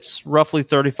property that's roughly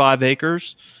 35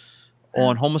 acres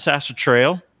on Homosassa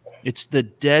Trail. It's the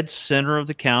dead center of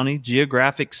the county,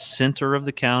 geographic center of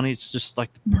the county. It's just like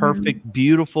the perfect,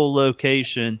 beautiful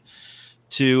location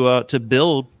to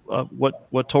build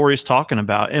what Tori's talking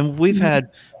about. And we've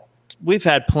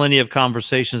had plenty of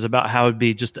conversations about how it'd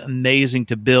be just amazing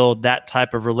to build that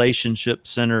type of relationship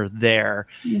center there.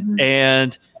 Mm-hmm.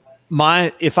 And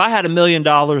if I had $1 million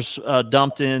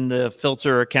dumped in the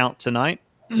Filter account tonight,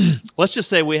 let's just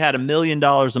say we had $1 million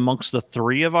amongst the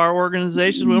three of our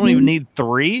organizations. We don't even need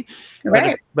three.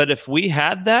 Right. But if we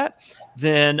had that,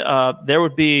 then there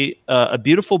would be a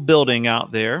beautiful building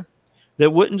out there that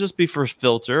wouldn't just be for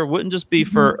Filter, wouldn't just be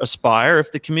for Aspire.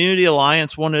 If the Community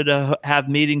Alliance wanted to have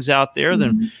meetings out there,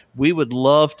 then we would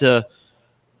love to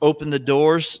open the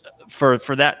doors for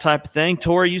that type of thing.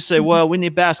 Tori, you say, well, we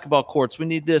need basketball courts. We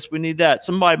need this. We need that.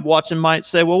 Somebody watching might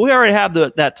say, well, we already have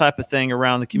that type of thing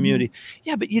around the community. Mm-hmm.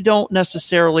 Yeah, but you don't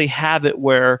necessarily have it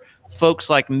where folks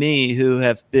like me who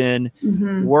have been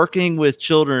mm-hmm. working with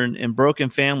children in broken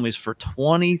families for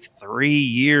 23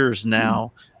 years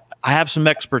now, mm-hmm. I have some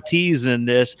expertise in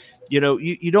this.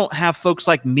 You don't have folks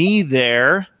like me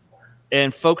there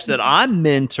and folks that I'm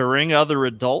mentoring, other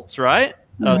adults, right?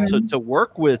 Mm-hmm. To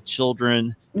work with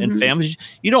children and mm-hmm. families.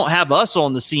 You don't have us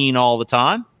on the scene all the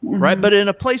time, mm-hmm. right? But in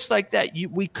a place like that,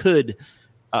 we could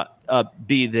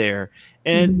be there.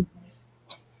 And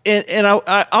mm-hmm.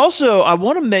 I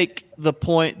want to make the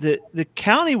point that the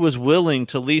county was willing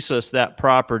to lease us that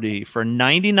property for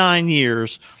 99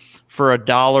 years for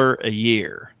 $1 a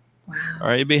year. Wow. All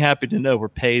right, you'd be happy to know we're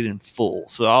paid in full.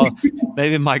 So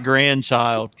maybe my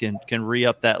grandchild can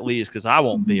re-up that lease because I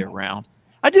won't be around.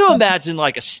 I do imagine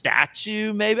like a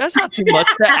statue, maybe. That's not too much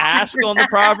to ask on the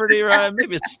property, right?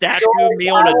 Maybe a statue of me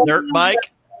on a dirt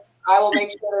bike. I will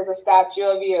make sure there's a statue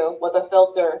of you with a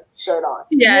filter shirt on.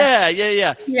 Yeah.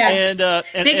 Yes.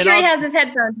 And make sure he has his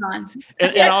headphones on.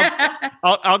 And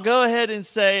I'll go ahead and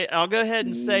say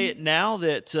it now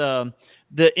that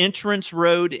the entrance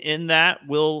road in that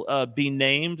will be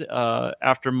named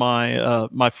after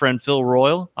my friend Phil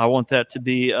Royal. I want that to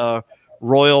be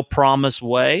Royal Promise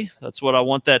Way. That's what I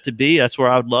want that to be. That's where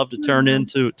I would love to turn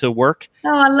into work.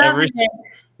 Oh, I love it.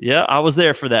 Yeah, I was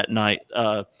there for that night.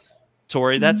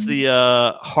 Tori, that's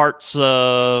the Hearts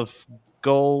of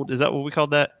Gold. Is that what we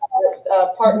called that?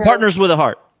 Partners with a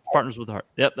Heart. Partners with a Heart.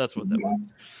 Yep, that's what that was.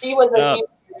 He was a huge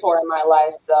mentor in my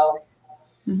life, so.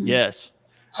 Mm-hmm. Yes.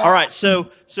 All right,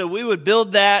 so we would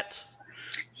build that.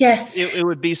 Yes. It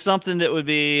would be something that would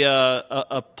be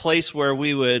a place where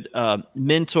we would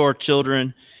mentor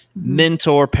children, mm-hmm.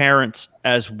 mentor parents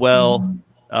as well. Mm-hmm.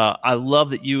 I love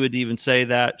that you would even say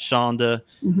that, Shonda.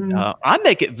 Mm-hmm. I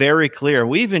make it very clear.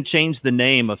 We even changed the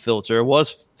name of Filter. It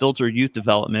was Filter Youth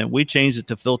Development. We changed it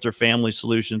to Filter Family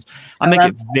Solutions. I make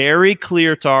it very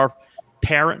clear to our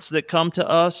parents that come to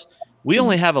us. We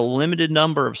only have a limited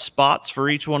number of spots for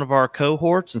each one of our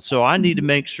cohorts. And so I need to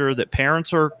make sure that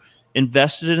parents are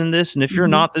invested in this. And if you're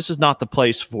not, this is not the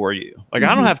place for you. Like,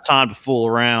 I don't have time to fool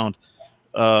around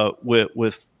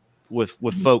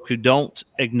with folk who don't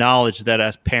acknowledge that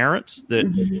as parents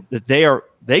that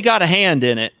they got a hand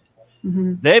in it.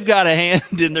 Mm-hmm. They've got a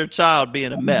hand in their child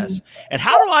being a mess. And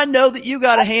how do I know that you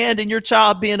got a hand in your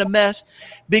child being a mess?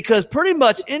 Because pretty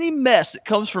much any mess that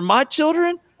comes from my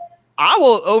children, I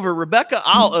will, over Rebecca,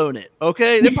 I'll own it.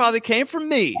 Okay. They probably came from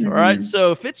me. All right.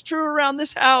 So if it's true around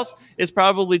this house, it's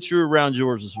probably true around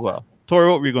yours as well.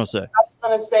 Tori, what were you going to say? I was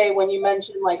going to say, when you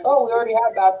mentioned we already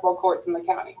have basketball courts in the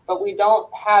county, but we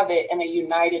don't have it in a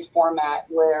united format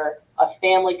where a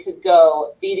family could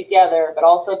go be together, but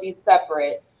also be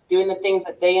separate, doing the things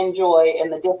that they enjoy in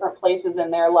the different places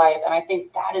in their life. And I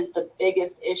think that is the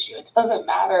biggest issue. It doesn't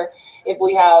matter if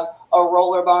we have a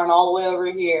roller barn all the way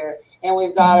over here and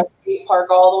we've got a skate park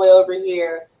all the way over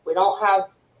here. We don't have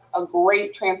a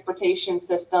great transportation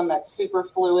system that's super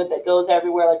fluid that goes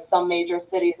everywhere like some major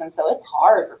cities. And so it's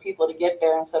hard for people to get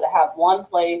there. And so to have one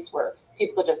place where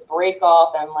people could just break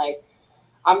off and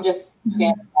I'm just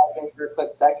fantasizing for a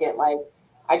quick second.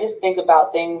 I just think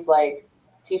about things like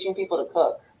teaching people to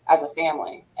cook as a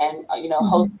family and,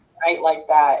 host a night like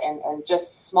that and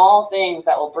just small things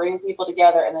that will bring people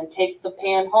together and then take the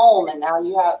pan home. And now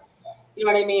you have, you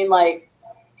know what I mean?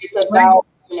 It's about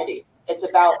community. It's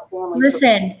about family.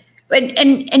 Listen,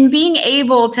 and being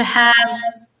able to have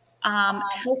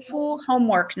hopeful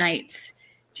homework nights.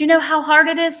 Do you know how hard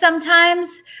it is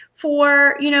sometimes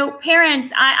for,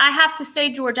 parents? I have to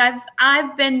say, George,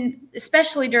 I've been,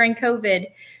 especially during COVID,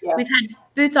 we've had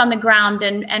boots on the ground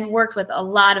and worked with a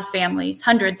lot of families,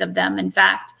 hundreds of them. In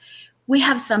fact, we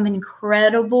have some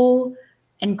incredible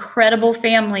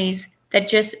families that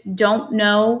just don't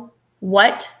know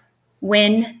what,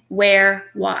 when, where,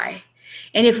 why.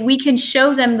 And if we can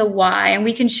show them the why, and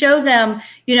we can show them,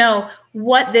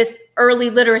 what this early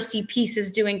literacy piece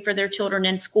is doing for their children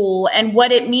in school and what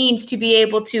it means to be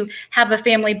able to have a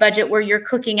family budget where you're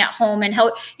cooking at home and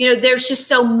help, there's just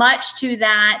so much to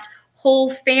that whole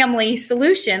family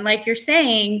solution, like you're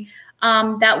saying,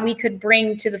 that we could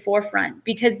bring to the forefront,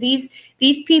 because these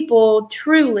people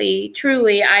truly,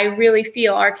 I really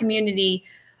feel our community,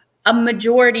 a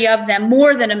majority of them,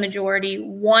 more than a majority,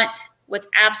 want what's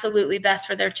absolutely best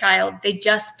for their child. They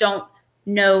just don't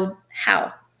know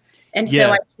how. And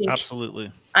so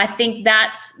I think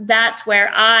that's where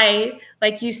I,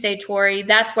 like you say, Tori,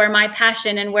 that's where my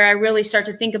passion and where I really start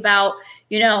to think about,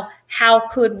 how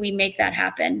could we make that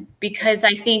happen? Because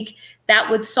I think that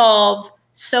would solve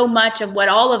so much of what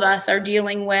all of us are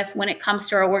dealing with when it comes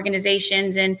to our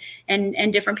organizations and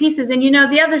different pieces. And,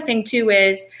 the other thing too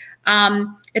is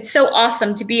it's so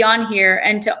awesome to be on here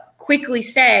and to quickly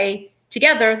say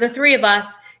together, the three of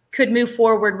us could move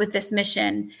forward with this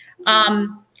mission.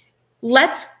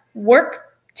 Let's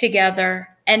work together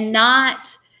and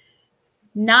not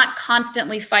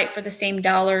constantly fight for the same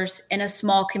dollars in a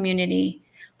small community.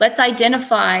 Let's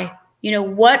identify,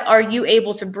 what are you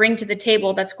able to bring to the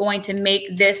table that's going to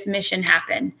make this mission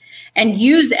happen, and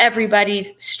use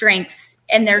everybody's strengths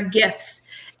and their gifts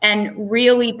and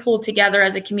really pull together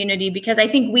as a community, because I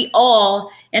think we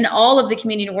all, in all of the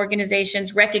community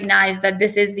organizations, recognize that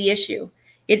this is the issue.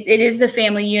 It is the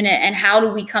family unit, and how do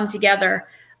we come together?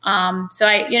 So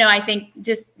I think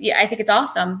it's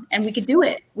awesome, and we could do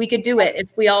it. We could do it if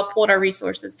we all pulled our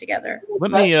resources together.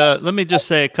 Let me just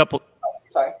say a couple.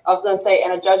 Sorry, I was going to say,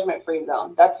 in a judgment-free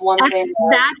zone. That's one thing.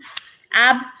 That's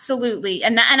absolutely,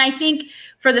 and I think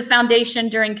for the foundation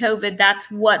during COVID, that's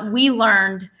what we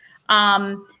learned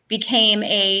became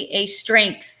a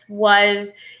strength.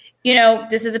 Was,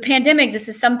 this is a pandemic. This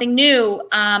is something new.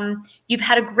 You've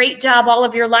had a great job all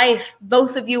of your life.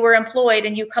 Both of you were employed,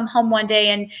 and you come home one day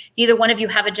and neither one of you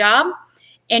have a job,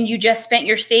 and you just spent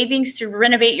your savings to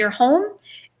renovate your home.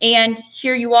 And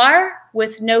here you are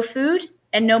with no food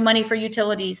and no money for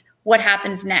utilities. What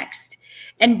happens next?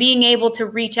 And being able to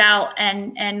reach out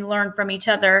and learn from each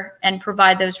other and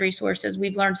provide those resources.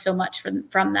 We've learned so much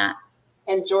from that.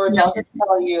 And George, I'll just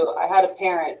tell you, I had a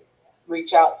parent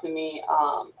reach out to me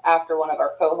after one of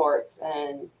our cohorts,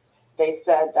 and they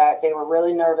said that they were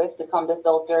really nervous to come to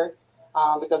Filter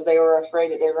because they were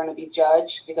afraid that they were going to be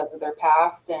judged because of their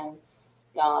past, and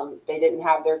they didn't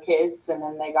have their kids, and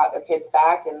then they got their kids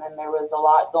back, and then there was a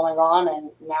lot going on,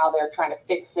 and now they're trying to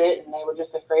fix it, and they were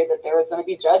just afraid that there was going to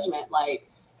be judgment. Like,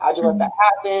 how'd you let that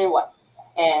happen? What?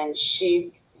 And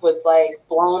she was like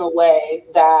blown away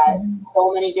that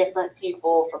so many different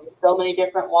people from so many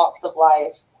different walks of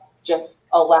life just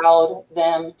allowed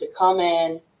them to come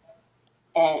in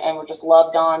and were just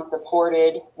loved on,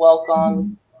 supported,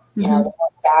 welcomed. They were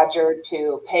badgered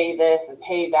to pay this and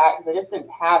pay that because they just didn't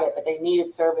have it, but they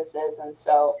needed services. And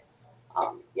so,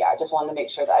 I just wanted to make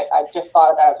sure that I just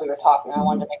thought of that as we were talking. I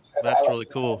wanted to make sure that's really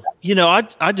cool.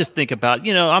 I just think about,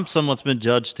 I'm someone that's been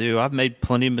judged too. I've made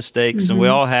plenty of mistakes, and we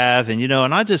all have. And,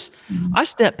 and I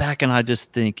step back and I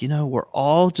just think, we're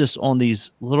all just on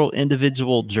these little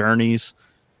individual journeys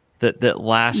that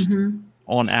last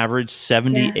on average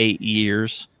 78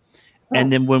 years.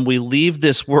 And then when we leave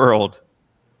this world,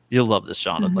 you'll love this,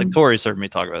 Shonda. Like Tori's heard me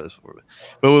talk about this before.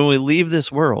 But when we leave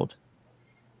this world,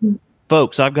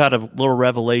 folks, I've got a little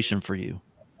revelation for you.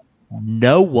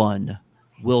 No one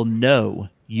will know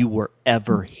you were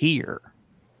ever here.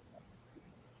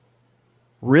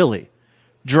 Really.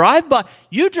 Go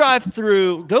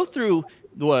through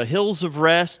the Hills of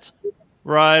Rest,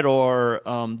 right? Or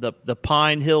the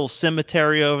Pine Hill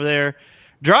Cemetery over there.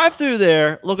 Drive through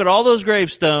there, look at all those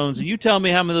gravestones, and you tell me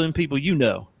how many people you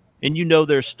know. And you know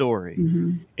their story,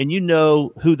 and you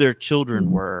know who their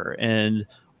children were, and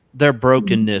their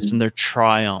brokenness and their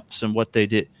triumphs and what they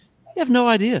did. You have no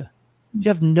idea. You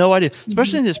have no idea,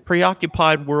 especially in this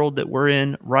preoccupied world that we're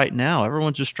in right now.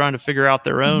 Everyone's just trying to figure out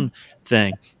their own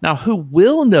thing. Now, who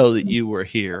will know that you were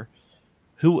here?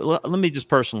 Let me just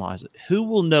personalize it. Who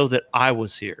will know that I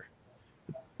was here?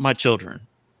 My children,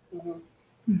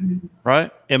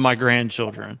 right? And my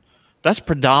grandchildren. That's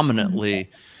predominantly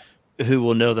who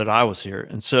will know that I was here.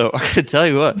 And so I can tell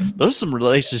you what, those are some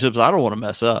relationships I don't want to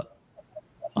mess up.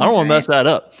 I don't want to mess that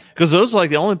up, because those are like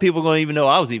the only people going to even know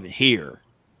I was even here.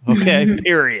 Okay.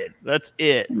 Period. That's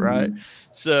it. Right.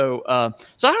 So I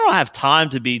don't have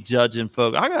time to be judging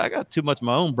folk. I got too much of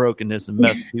my own brokenness and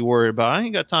mess to be worried about. I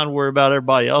ain't got time to worry about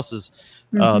everybody else's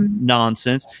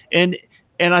nonsense. And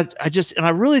I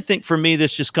really think for me,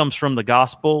 this just comes from the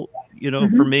gospel,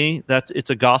 for me, it's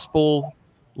a gospel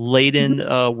laden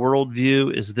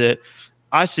worldview, is that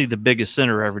I see the biggest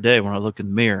sinner every day when I look in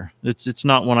the mirror. It's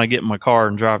not when I get in my car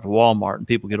and drive to Walmart and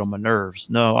people get on my nerves.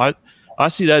 No, I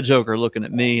see that joker looking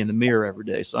at me in the mirror every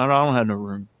day. So I don't have no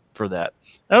room for that.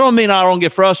 That don't mean I don't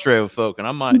get frustrated with folk, and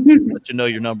I might let you know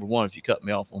you're number one if you cut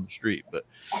me off on the street. But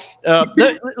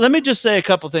let me just say a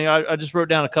couple things. I just wrote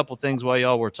down a couple things while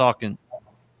y'all were talking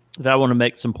that I want to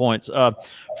make some points.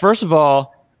 First of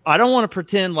all, I don't want to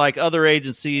pretend like other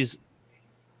agencies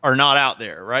are not out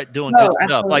there, right? Doing good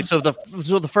stuff. Like, so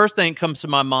the first thing that comes to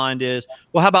my mind is,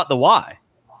 well, how about the why?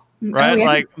 right?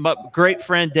 Like my great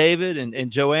friend David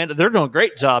and Joanna, they're doing a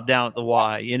great job down at the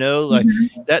Y, like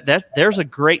that there's a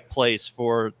great place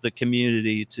for the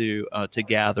community to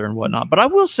gather and whatnot. But I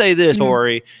will say this,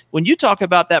 Ori, when you talk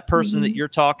about that person that you're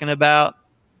talking about,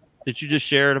 that you just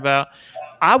shared about,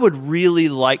 I would really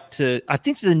like to, I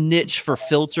think the niche for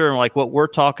Filter and like what we're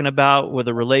talking about with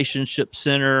a relationship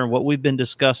center and what we've been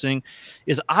discussing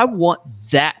is I want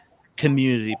that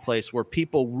community place where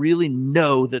people really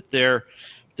know that they're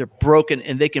broken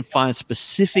and they can find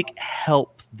specific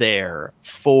help there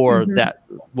for that,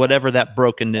 whatever that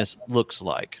brokenness looks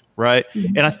like. Right.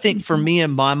 And I think for me,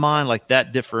 in my mind, like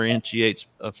that differentiates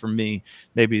for me,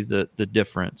 maybe the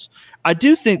difference. I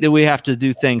do think that we have to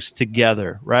do things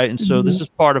together. Right. And so this is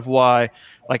part of why,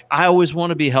 like, I always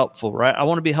want to be helpful. Right. I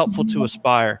want to be helpful to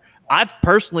Aspire. I've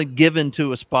personally given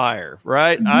to Aspire.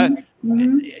 Right.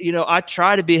 I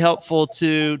try to be helpful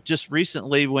to, just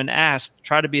recently when asked,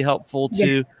 try to be helpful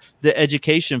to the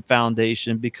Education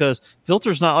Foundation, because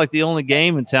Filter's not like the only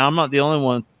game in town. I'm not the only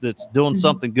one that's doing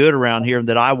something good around here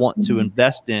that I want to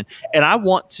invest in. And I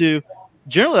want to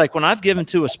generally, like when I've given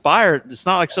to Aspire, it's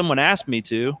not like someone asked me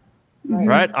to,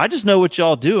 right? I just know what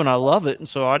y'all do and I love it. And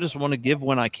so I just want to give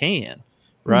when I can,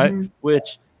 right?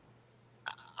 Which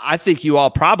I think you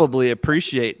all probably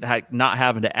appreciate not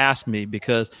having to ask me,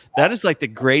 because that is like the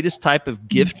greatest type of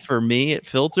gift for me at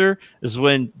Filter, is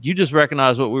when you just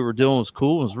recognize what we were doing was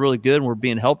cool and was really good and we're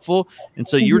being helpful. And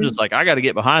so you're just like, I got to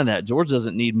get behind that. George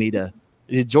doesn't need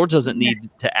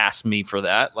to ask me for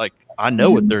that. Like, I know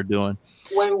what they're doing.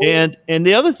 And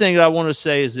the other thing that I want to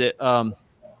say is that,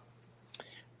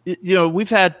 we've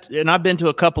had, and I've been to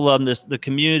a couple of them, the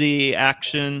community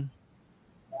action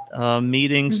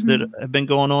meetings that have been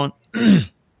going on.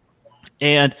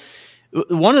 And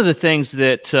one of the things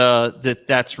that's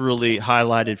really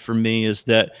highlighted for me is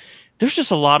that there's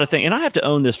just a lot of things, and I have to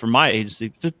own this for my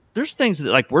agency. There's things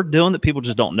that like we're doing that people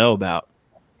just don't know about.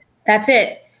 That's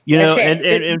it.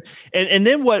 And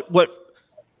then what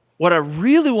I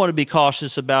really want to be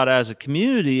cautious about as a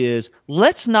community is,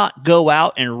 let's not go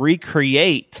out and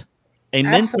recreate a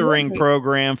mentoring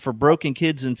program for broken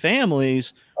kids and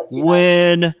families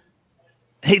when,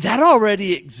 hey, that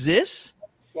already exists.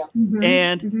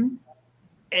 And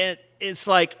it's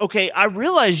like, okay, I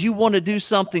realize you want to do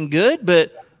something good,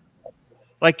 but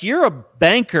like you're a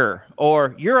banker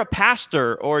or you're a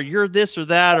pastor or you're this or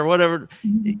that or whatever,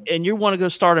 and you want to go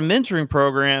start a mentoring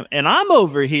program. And I'm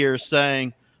over here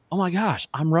saying, oh my gosh,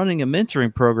 I'm running a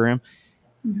mentoring program.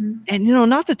 And,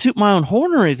 not to toot my own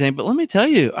horn or anything, but let me tell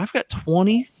you, I've got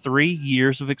 23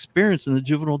 years of experience in the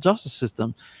juvenile justice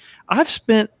system.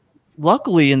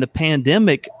 Luckily in the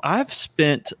pandemic, I've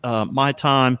spent my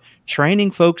time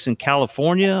training folks in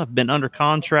California. I've been under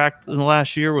contract in the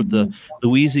last year with the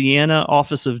Louisiana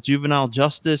Office of Juvenile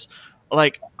Justice.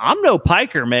 Like, I'm no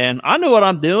piker, man. I know what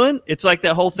I'm doing. It's like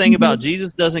that whole thing about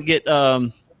Jesus doesn't get,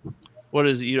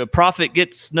 prophet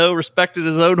gets no respect in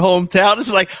his own hometown.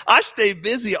 It's like, I stay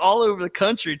busy all over the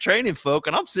country training folk,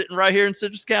 and I'm sitting right here in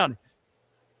Citrus County.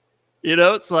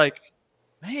 It's like,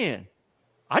 man,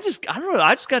 I don't know.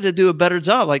 I just got to do a better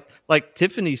job. Like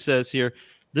Tiffany says here,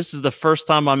 this is the first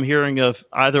time I'm hearing of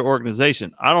either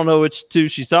organization. I don't know which two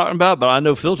she's talking about, but I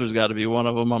know Filter's got to be one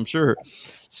of them, I'm sure.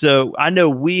 So I know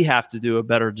we have to do a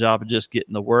better job of just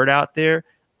getting the word out there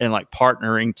and like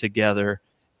partnering together.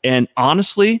 And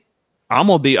honestly,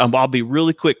 I'll be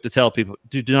really quick to tell people,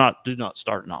 do not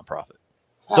start a nonprofit.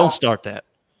 Don't start that.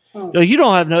 No, you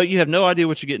have no idea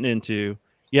what you're getting into.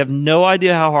 You have no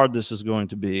idea how hard this is going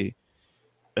to be.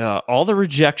 All the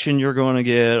rejection you're going to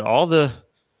get,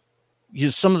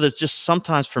 some of the, just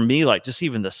sometimes for me, like just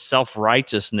even the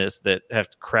self-righteousness that have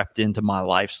crept into my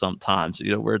life sometimes,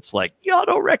 where it's like, y'all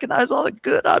don't recognize all the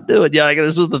good I'm doing. Yeah,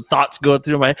 this is the thoughts going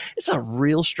through my head. It's a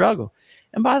real struggle.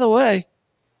 And by the way,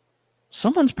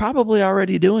 someone's probably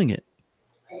already doing it.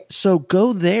 So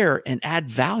go there and add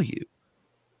value.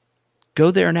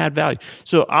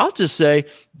 So I'll just say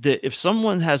that if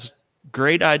someone has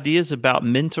great ideas about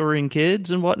mentoring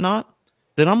kids and whatnot,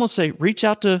 then I'm going to say, reach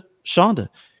out to Shonda,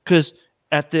 because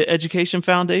at the Education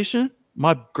Foundation,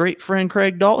 my great friend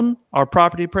Craig Dalton, our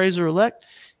property appraiser elect,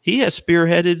 he has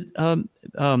spearheaded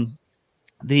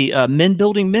the Men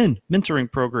Building Men mentoring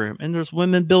program, and there's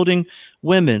Women Building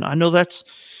Women. I know it's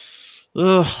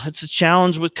a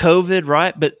challenge with COVID,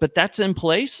 right? But that's in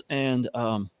place, and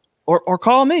or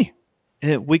call me,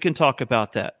 and we can talk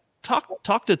about that.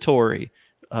 Talk to Tori.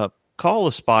 Call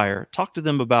Aspire, talk to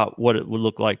them about what it would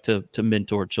look like to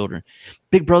mentor children.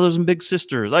 Big brothers and big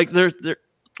sisters. Like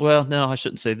well, no, I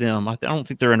shouldn't say them. I don't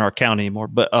think they're in our county anymore,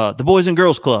 but the Boys and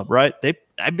Girls Club, right? They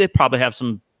probably have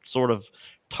some sort of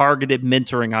targeted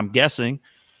mentoring, I'm guessing.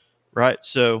 right?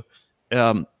 So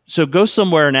go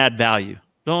somewhere and add value.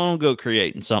 Don't go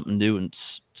creating something new and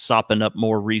sopping up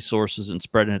more resources and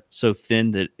spreading it so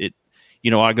thin that it,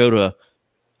 I go to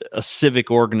a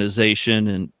civic organization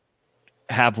and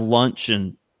have lunch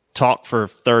and talk for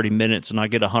 30 minutes and I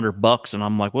get $100 and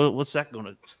I'm like, well, how's that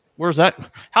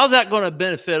going to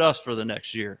benefit us for the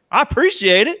next year? I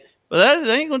appreciate it, but that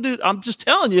ain't going to do. I'm just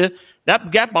telling you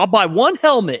that gap. I'll buy one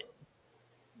helmet.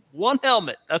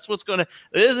 That's what's going to,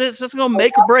 it's going to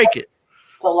make or break it.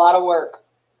 It's a lot of work.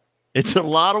 It's a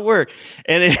lot of work.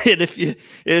 And if you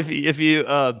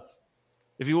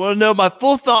want to know my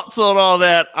full thoughts on all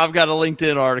that, I've got a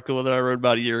LinkedIn article that I wrote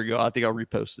about a year ago. I think I'll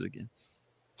repost it again.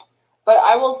 But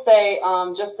I will say,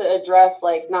 just to address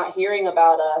not hearing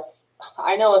about us,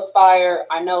 I know Aspire,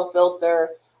 I know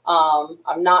Filter. I'm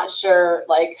not sure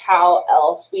how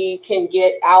else we can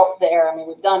get out there. I mean,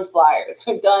 we've done flyers,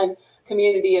 we've done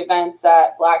community events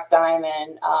at Black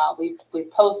Diamond.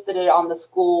 We've posted it on the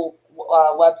school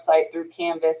website through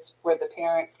Canvas where the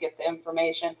parents get the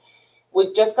information.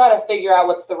 We've just got to figure out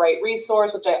what's the right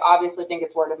resource, which I obviously think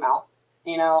it's word of mouth,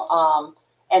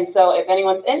 And so if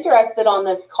anyone's interested on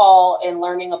this call and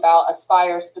learning about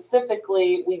Aspire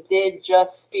specifically, we did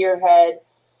just spearhead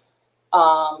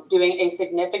doing a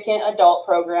significant adult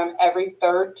program every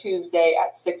third Tuesday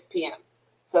at 6 p.m.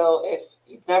 So if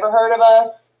you've never heard of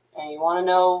us and you want to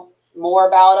know more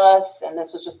about us, and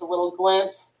this was just a little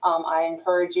glimpse, I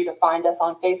encourage you to find us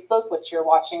on Facebook, which you're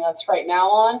watching us right now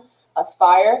on,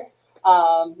 Aspire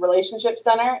Relationship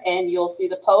Center, and you'll see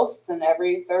the posts. And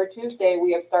every third Tuesday,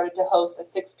 we have started to host a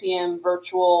 6 p.m.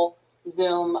 virtual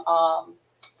Zoom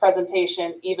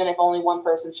presentation, even if only one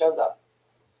person shows up.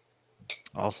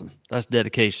 Awesome. That's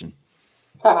dedication.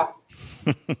 Welcome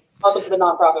to the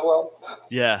nonprofit world.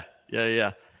 Yeah.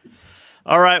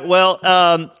 All right. Well,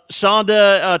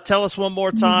 Shonda, tell us one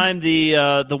more time the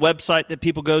website that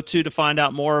people go to find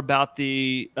out more about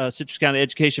the Citrus County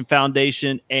Education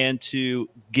Foundation and to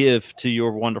give to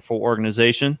your wonderful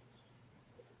organization.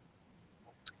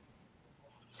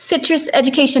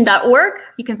 CitrusEducation.org.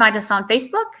 You can find us on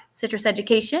Facebook, Citrus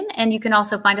Education, and you can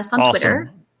also find us on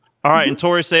Twitter. All right. And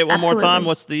Tori, say it one more time.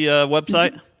 What's the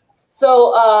website?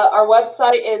 So our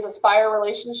website is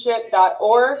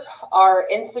aspirerelationship.org. Our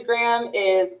Instagram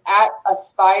is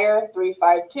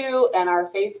 @aspire352, and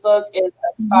our Facebook is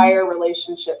Aspire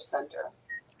Relationship Center.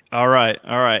 All right.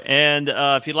 And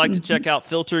if you'd like to check out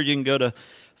Filter, you can go to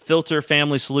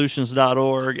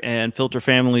filterfamilysolutions.org and Filter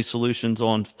Family Solutions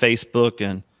on Facebook.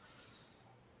 And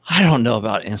I don't know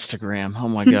about Instagram. Oh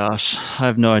my gosh. I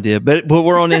have no idea. But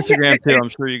we're on Instagram too. I'm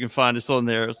sure you can find us on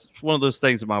there. It's one of those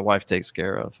things that my wife takes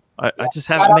care of. I just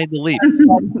haven't made the leap.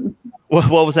 What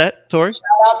was that, Tori? Shout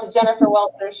out to Jennifer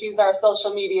Welter. She's our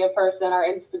social media person, our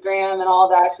Instagram and all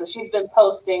that. So she's been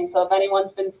posting. So if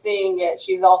anyone's been seeing it,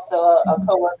 she's also a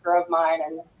coworker of mine.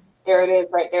 And there it is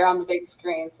right there on the big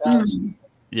screen. So she's doing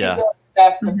her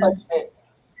best to push it.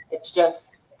 It's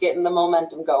just getting the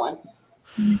momentum going.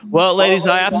 Well, ladies,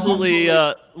 I absolutely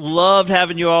loved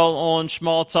having you all on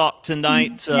Small Talk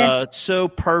tonight. It's so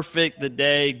perfect, the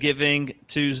day, Giving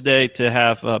Tuesday, to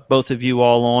have both of you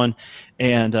all on.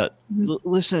 And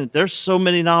listen, there's so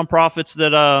many nonprofits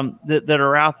that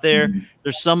are out there.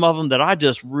 There's some of them that I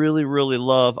just really, really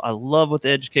love. I love what the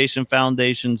Education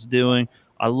Foundation's doing.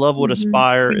 I love what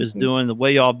Aspire is doing, the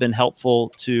way y'all have been helpful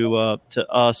to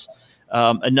us.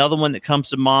 Another one that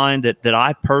comes to mind that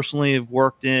I personally have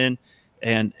worked in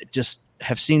and just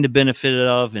have seen the benefit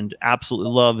of and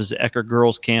absolutely love is the Eckerd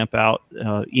Girls Camp out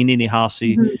in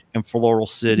Inihasi and Floral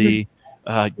City.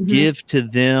 Give to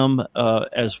them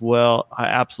as well. I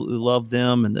absolutely love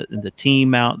them and the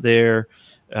team out there.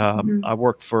 I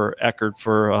worked for Eckerd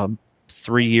for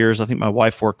 3 years. I think my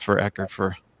wife worked for Eckerd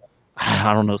for,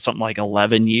 I don't know, something like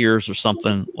 11 years or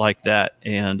something like that.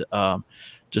 And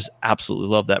just absolutely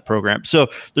love that program. So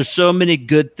there's so many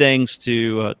good things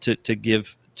to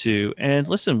give to. And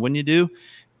listen, when you do,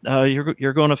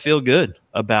 you're going to feel good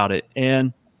about it.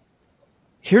 And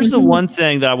here's the one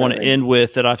thing that I want to end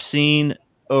with that I've seen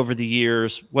over the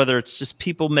years, whether it's just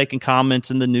people making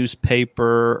comments in the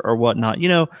newspaper or whatnot.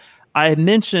 I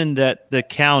mentioned that the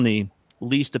county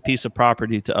leased a piece of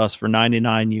property to us for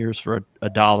 99 years for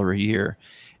 $1 a year.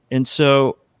 And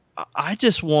so I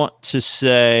just want to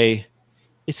say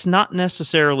it's not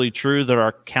necessarily true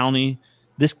that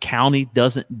this county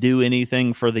doesn't do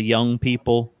anything for the young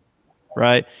people,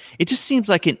 right? It just seems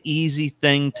like an easy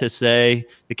thing to say.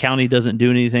 The county doesn't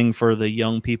do anything for the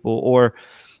young people. Or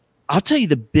I'll tell you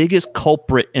the biggest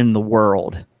culprit in the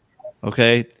world,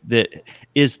 okay, that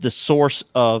is the source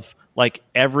of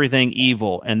everything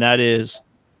evil. And that is,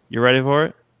 you ready for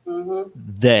it?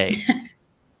 They.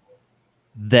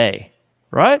 they,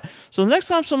 right? So the next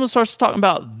time someone starts talking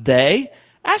about they,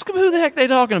 ask them who the heck they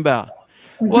talking about.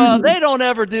 Well, they don't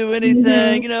ever do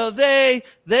anything, they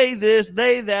this,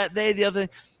 they that, they the other thing.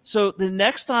 So the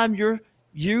next time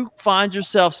you find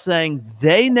yourself saying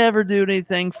they never do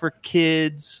anything for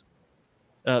kids,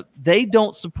 they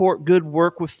don't support good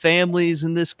work with families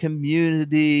in this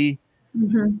community.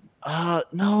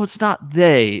 No, it's not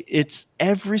they. It's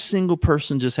every single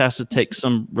person just has to take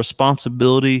some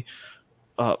responsibility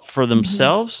for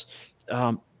themselves.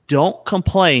 Don't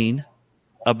complain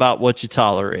about what you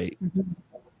tolerate.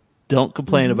 Don't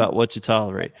complain about what you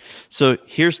tolerate. So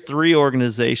here's 3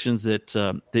 organizations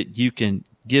that you can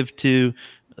give to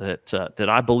that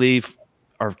I believe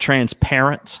are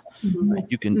transparent.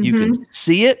 You can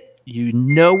see it. You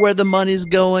know where the money's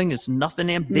going. It's nothing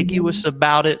ambiguous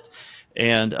about it,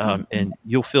 and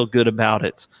you'll feel good about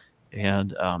it,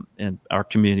 and our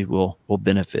community will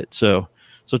benefit. So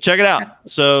check it out.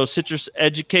 So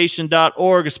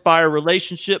citruseducation.org,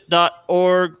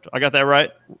 aspirerelationship.org. I got that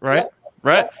right?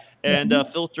 And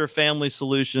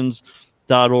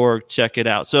filterfamilysolutions.org. Check it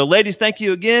out. So ladies, thank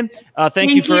you again.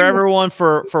 Thank you for everyone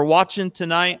for watching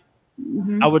tonight.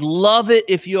 I would love it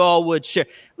if you all would share.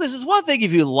 Listen, it's one thing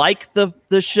if you like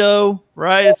the show,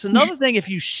 right? It's another thing if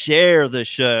you share the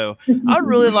show. I'd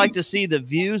really like to see the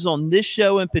views on this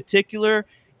show in particular,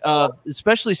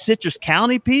 especially Citrus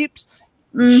County peeps.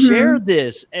 Share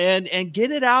this and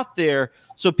get it out there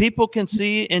so people can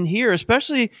see and hear,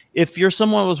 especially if you're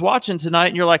someone who was watching tonight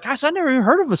and you're like, gosh, I never even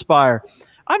heard of Aspire.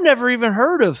 I've never even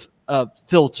heard of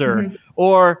Filter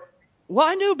or, well,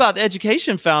 I knew about the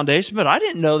Education Foundation, but I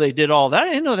didn't know they did all that. I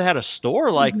didn't know they had a store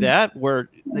like that where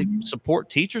they support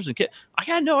teachers and kids. I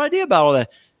had no idea about all that.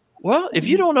 Well, if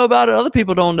you don't know about it, other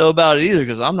people don't know about it either,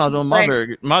 because I'm not doing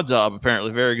my job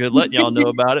apparently very good letting y'all know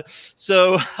about it.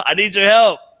 So I need your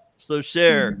help. So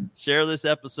share this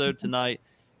episode tonight,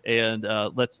 and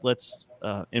let's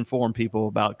inform people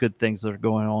about good things that are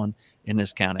going on in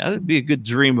this county. It'd be a good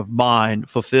dream of mine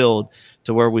fulfilled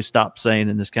to where we stop saying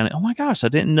in this county, oh my gosh, I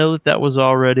didn't know that was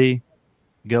already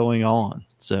going on.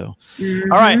 So, all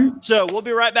right. So we'll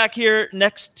be right back here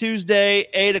next Tuesday,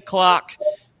 8:00.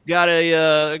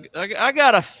 I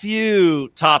got a few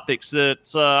topics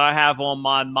that I have on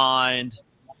my mind.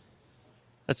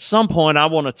 At some point, I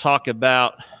want to talk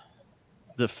about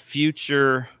the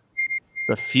future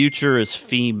is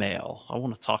female. I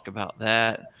want to talk about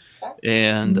that.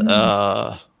 And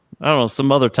I don't know,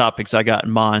 some other topics I got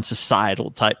in mind,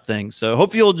 societal type things. So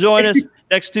hope you'll join us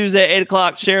next Tuesday,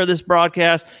 8:00. Share this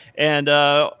broadcast. And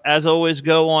as always,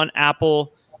 go on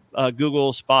Apple,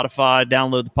 Google, Spotify,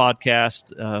 download the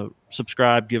podcast,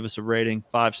 subscribe, give us a rating,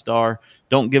 5-star.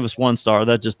 Don't give us 1 star.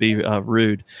 That'd just be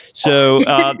rude. So,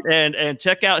 and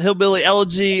check out Hillbilly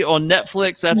Elegy on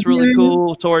Netflix. That's really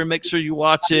cool. Tori, make sure you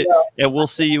watch it. And we'll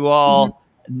see you all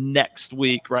next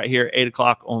week right here,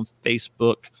 8:00 on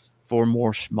Facebook for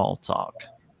more Schmall Talk.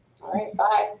 All right.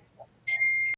 Bye.